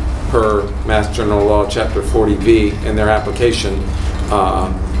units per Mass General Law, Chapter 40B, in their application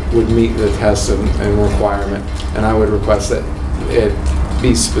would meet the test and requirement. And I would request that it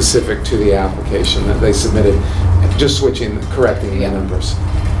be specific to the application that they submitted, just correcting the numbers.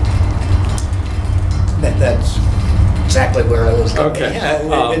 That's exactly where I was going. Okay.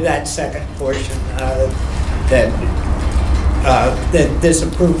 With that second portion, that this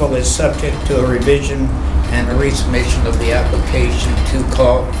approval is subject to a revision and a resubmission of the application to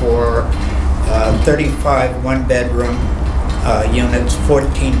call for 35 1-bedroom units,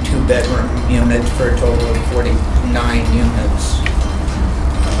 14 2-bedroom units, for a total of 49 units.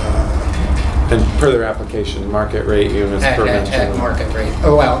 And per their application, market rate units per at market rate.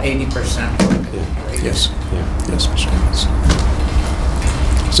 Oh, well, 80% market rate. Yes. Yes, Mr. Evans.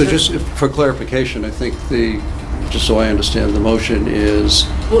 So just for clarification, I think just so I understand, the motion is...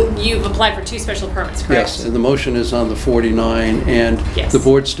 Well, you've applied for 2 special permits, correct? Yes, and the motion is on the 49, and Yes. the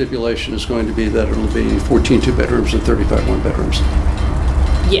board stipulation is going to be that it'll be 14 2-bedrooms and 35 1-bedrooms.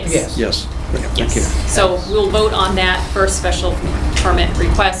 Yes. Yes. Thank you. So we'll vote on that first special permit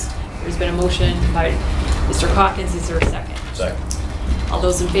request. There's been a motion by Mr. Hawkins. Is there a second? Second. All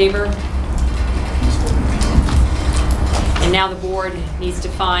those in favor? And now the board needs to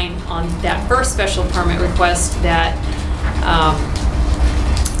find on that first special permit request that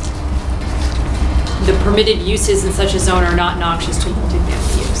the permitted uses in such a zone are not noxious to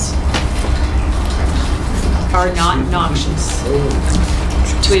multifamily use. Are not noxious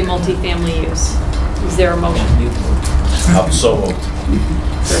to a multifamily use. Is there a motion? So moved.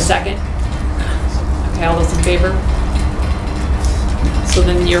 Is there a second? Okay, all those in favor? So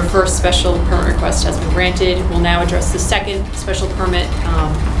then your first special permit request has been granted. We'll now address the second special permit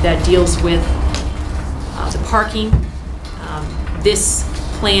that deals with the parking. This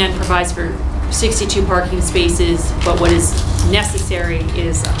plan provides for 62 parking spaces, but what is necessary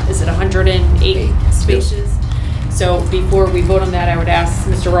is it 108 spaces? So before we vote on that, I would ask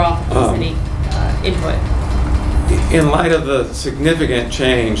Mr. Roth if there's any input. In light of the significant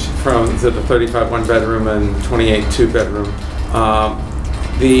change from the 35 1-bedroom and 28 2-bedroom,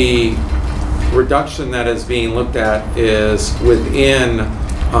 the reduction that is being looked at is within,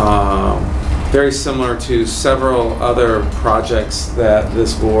 very similar to several other projects that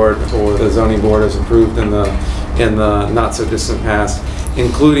this board or the zoning board has approved in the not so distant past,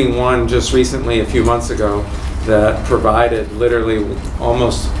 including one just recently a few months ago that provided literally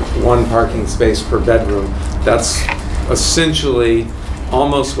almost 1 parking space per bedroom. That's essentially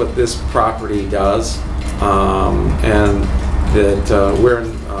almost what this property does, and that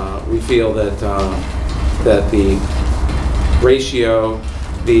we feel that that the ratio,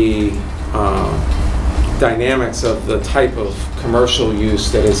 the dynamics of the type of commercial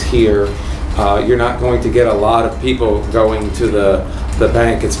use that is here, you're not going to get a lot of people going to the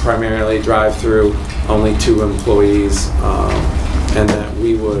bank. It's primarily drive-through, only 2 employees, and that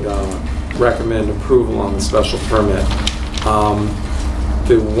we would recommend approval on the special permit.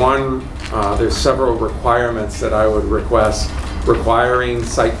 There's several requirements that I would request. Requiring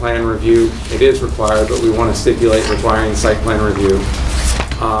site plan review. It is required, but we want to stipulate requiring site plan review.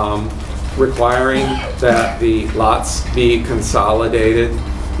 Requiring that the lots be consolidated.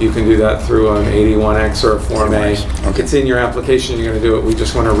 You can do that through an 81X or a Form A. Okay. It's in your application, you're going to do it. We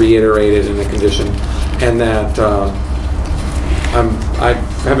just want to reiterate it in the condition. And that, I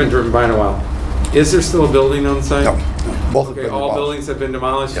haven't driven by in a while. Is there still a building on site? No, both have Okay, been all demolished. buildings have been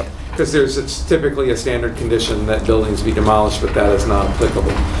demolished? Yep. Because it's typically a standard condition that buildings be demolished, but that is not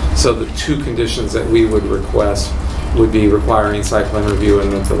applicable. So the two conditions that we would request would be requiring site plan review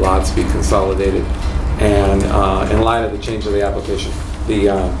and that the lots be consolidated. And in light of the change of the application,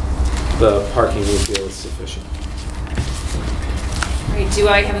 the parking we feel is sufficient. All right, do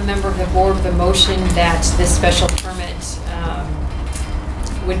I have a member of the board with a motion that this special permit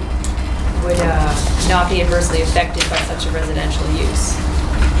would not be adversely affected by such a residential use?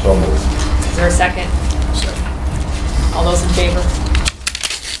 So moved. Is there a second? Second. All those in favor?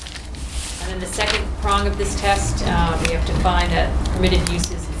 And then the second prong of this test, we have to find that permitted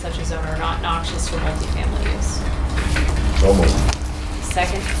uses in such a zone are not noxious for multifamily use. So moved.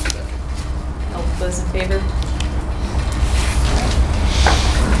 Second? All those in favor?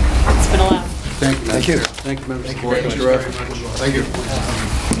 It's been allowed. Thank you. Thank you. Thank you, members of the board. Thank Mr. Ruff. Thank you.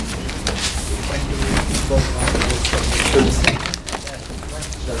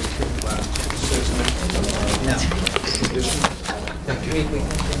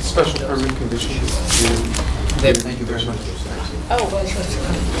 Special permit conditions. Thank you very much. Oh.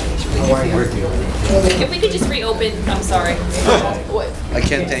 If we could just reopen, I'm sorry. What? I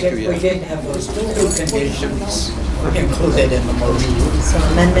can't thank you We yet. didn't have those two conditions included in the motion. So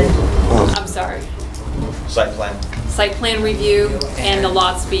amendment. I'm sorry. Site plan. Site plan review and the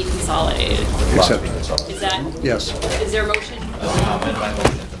lots be consolidated. Accepted. Is that? Yes. Is there a motion? I'll amend my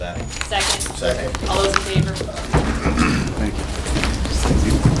motion to that. Second? Second. All those in favor? Thank you.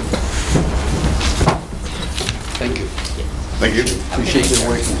 Thank you. Thank you. Appreciate your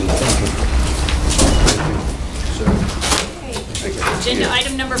work. Thank you. Agenda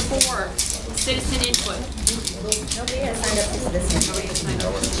item number 4, citizen input. Nobody has signed up for this.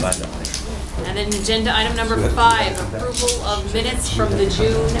 Signed up. And then agenda item number 5, approval of minutes from the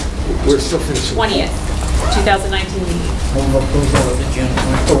June We're still finishing. 20th, 2019 meeting. Move approval of the June,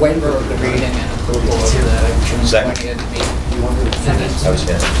 the waiver of the reading and approval of the June Second. 20th meeting. I was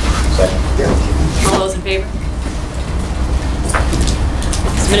here. Second. All those in favor?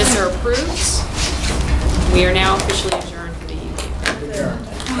 These minutes are approved. We are now officially adjourned for the evening.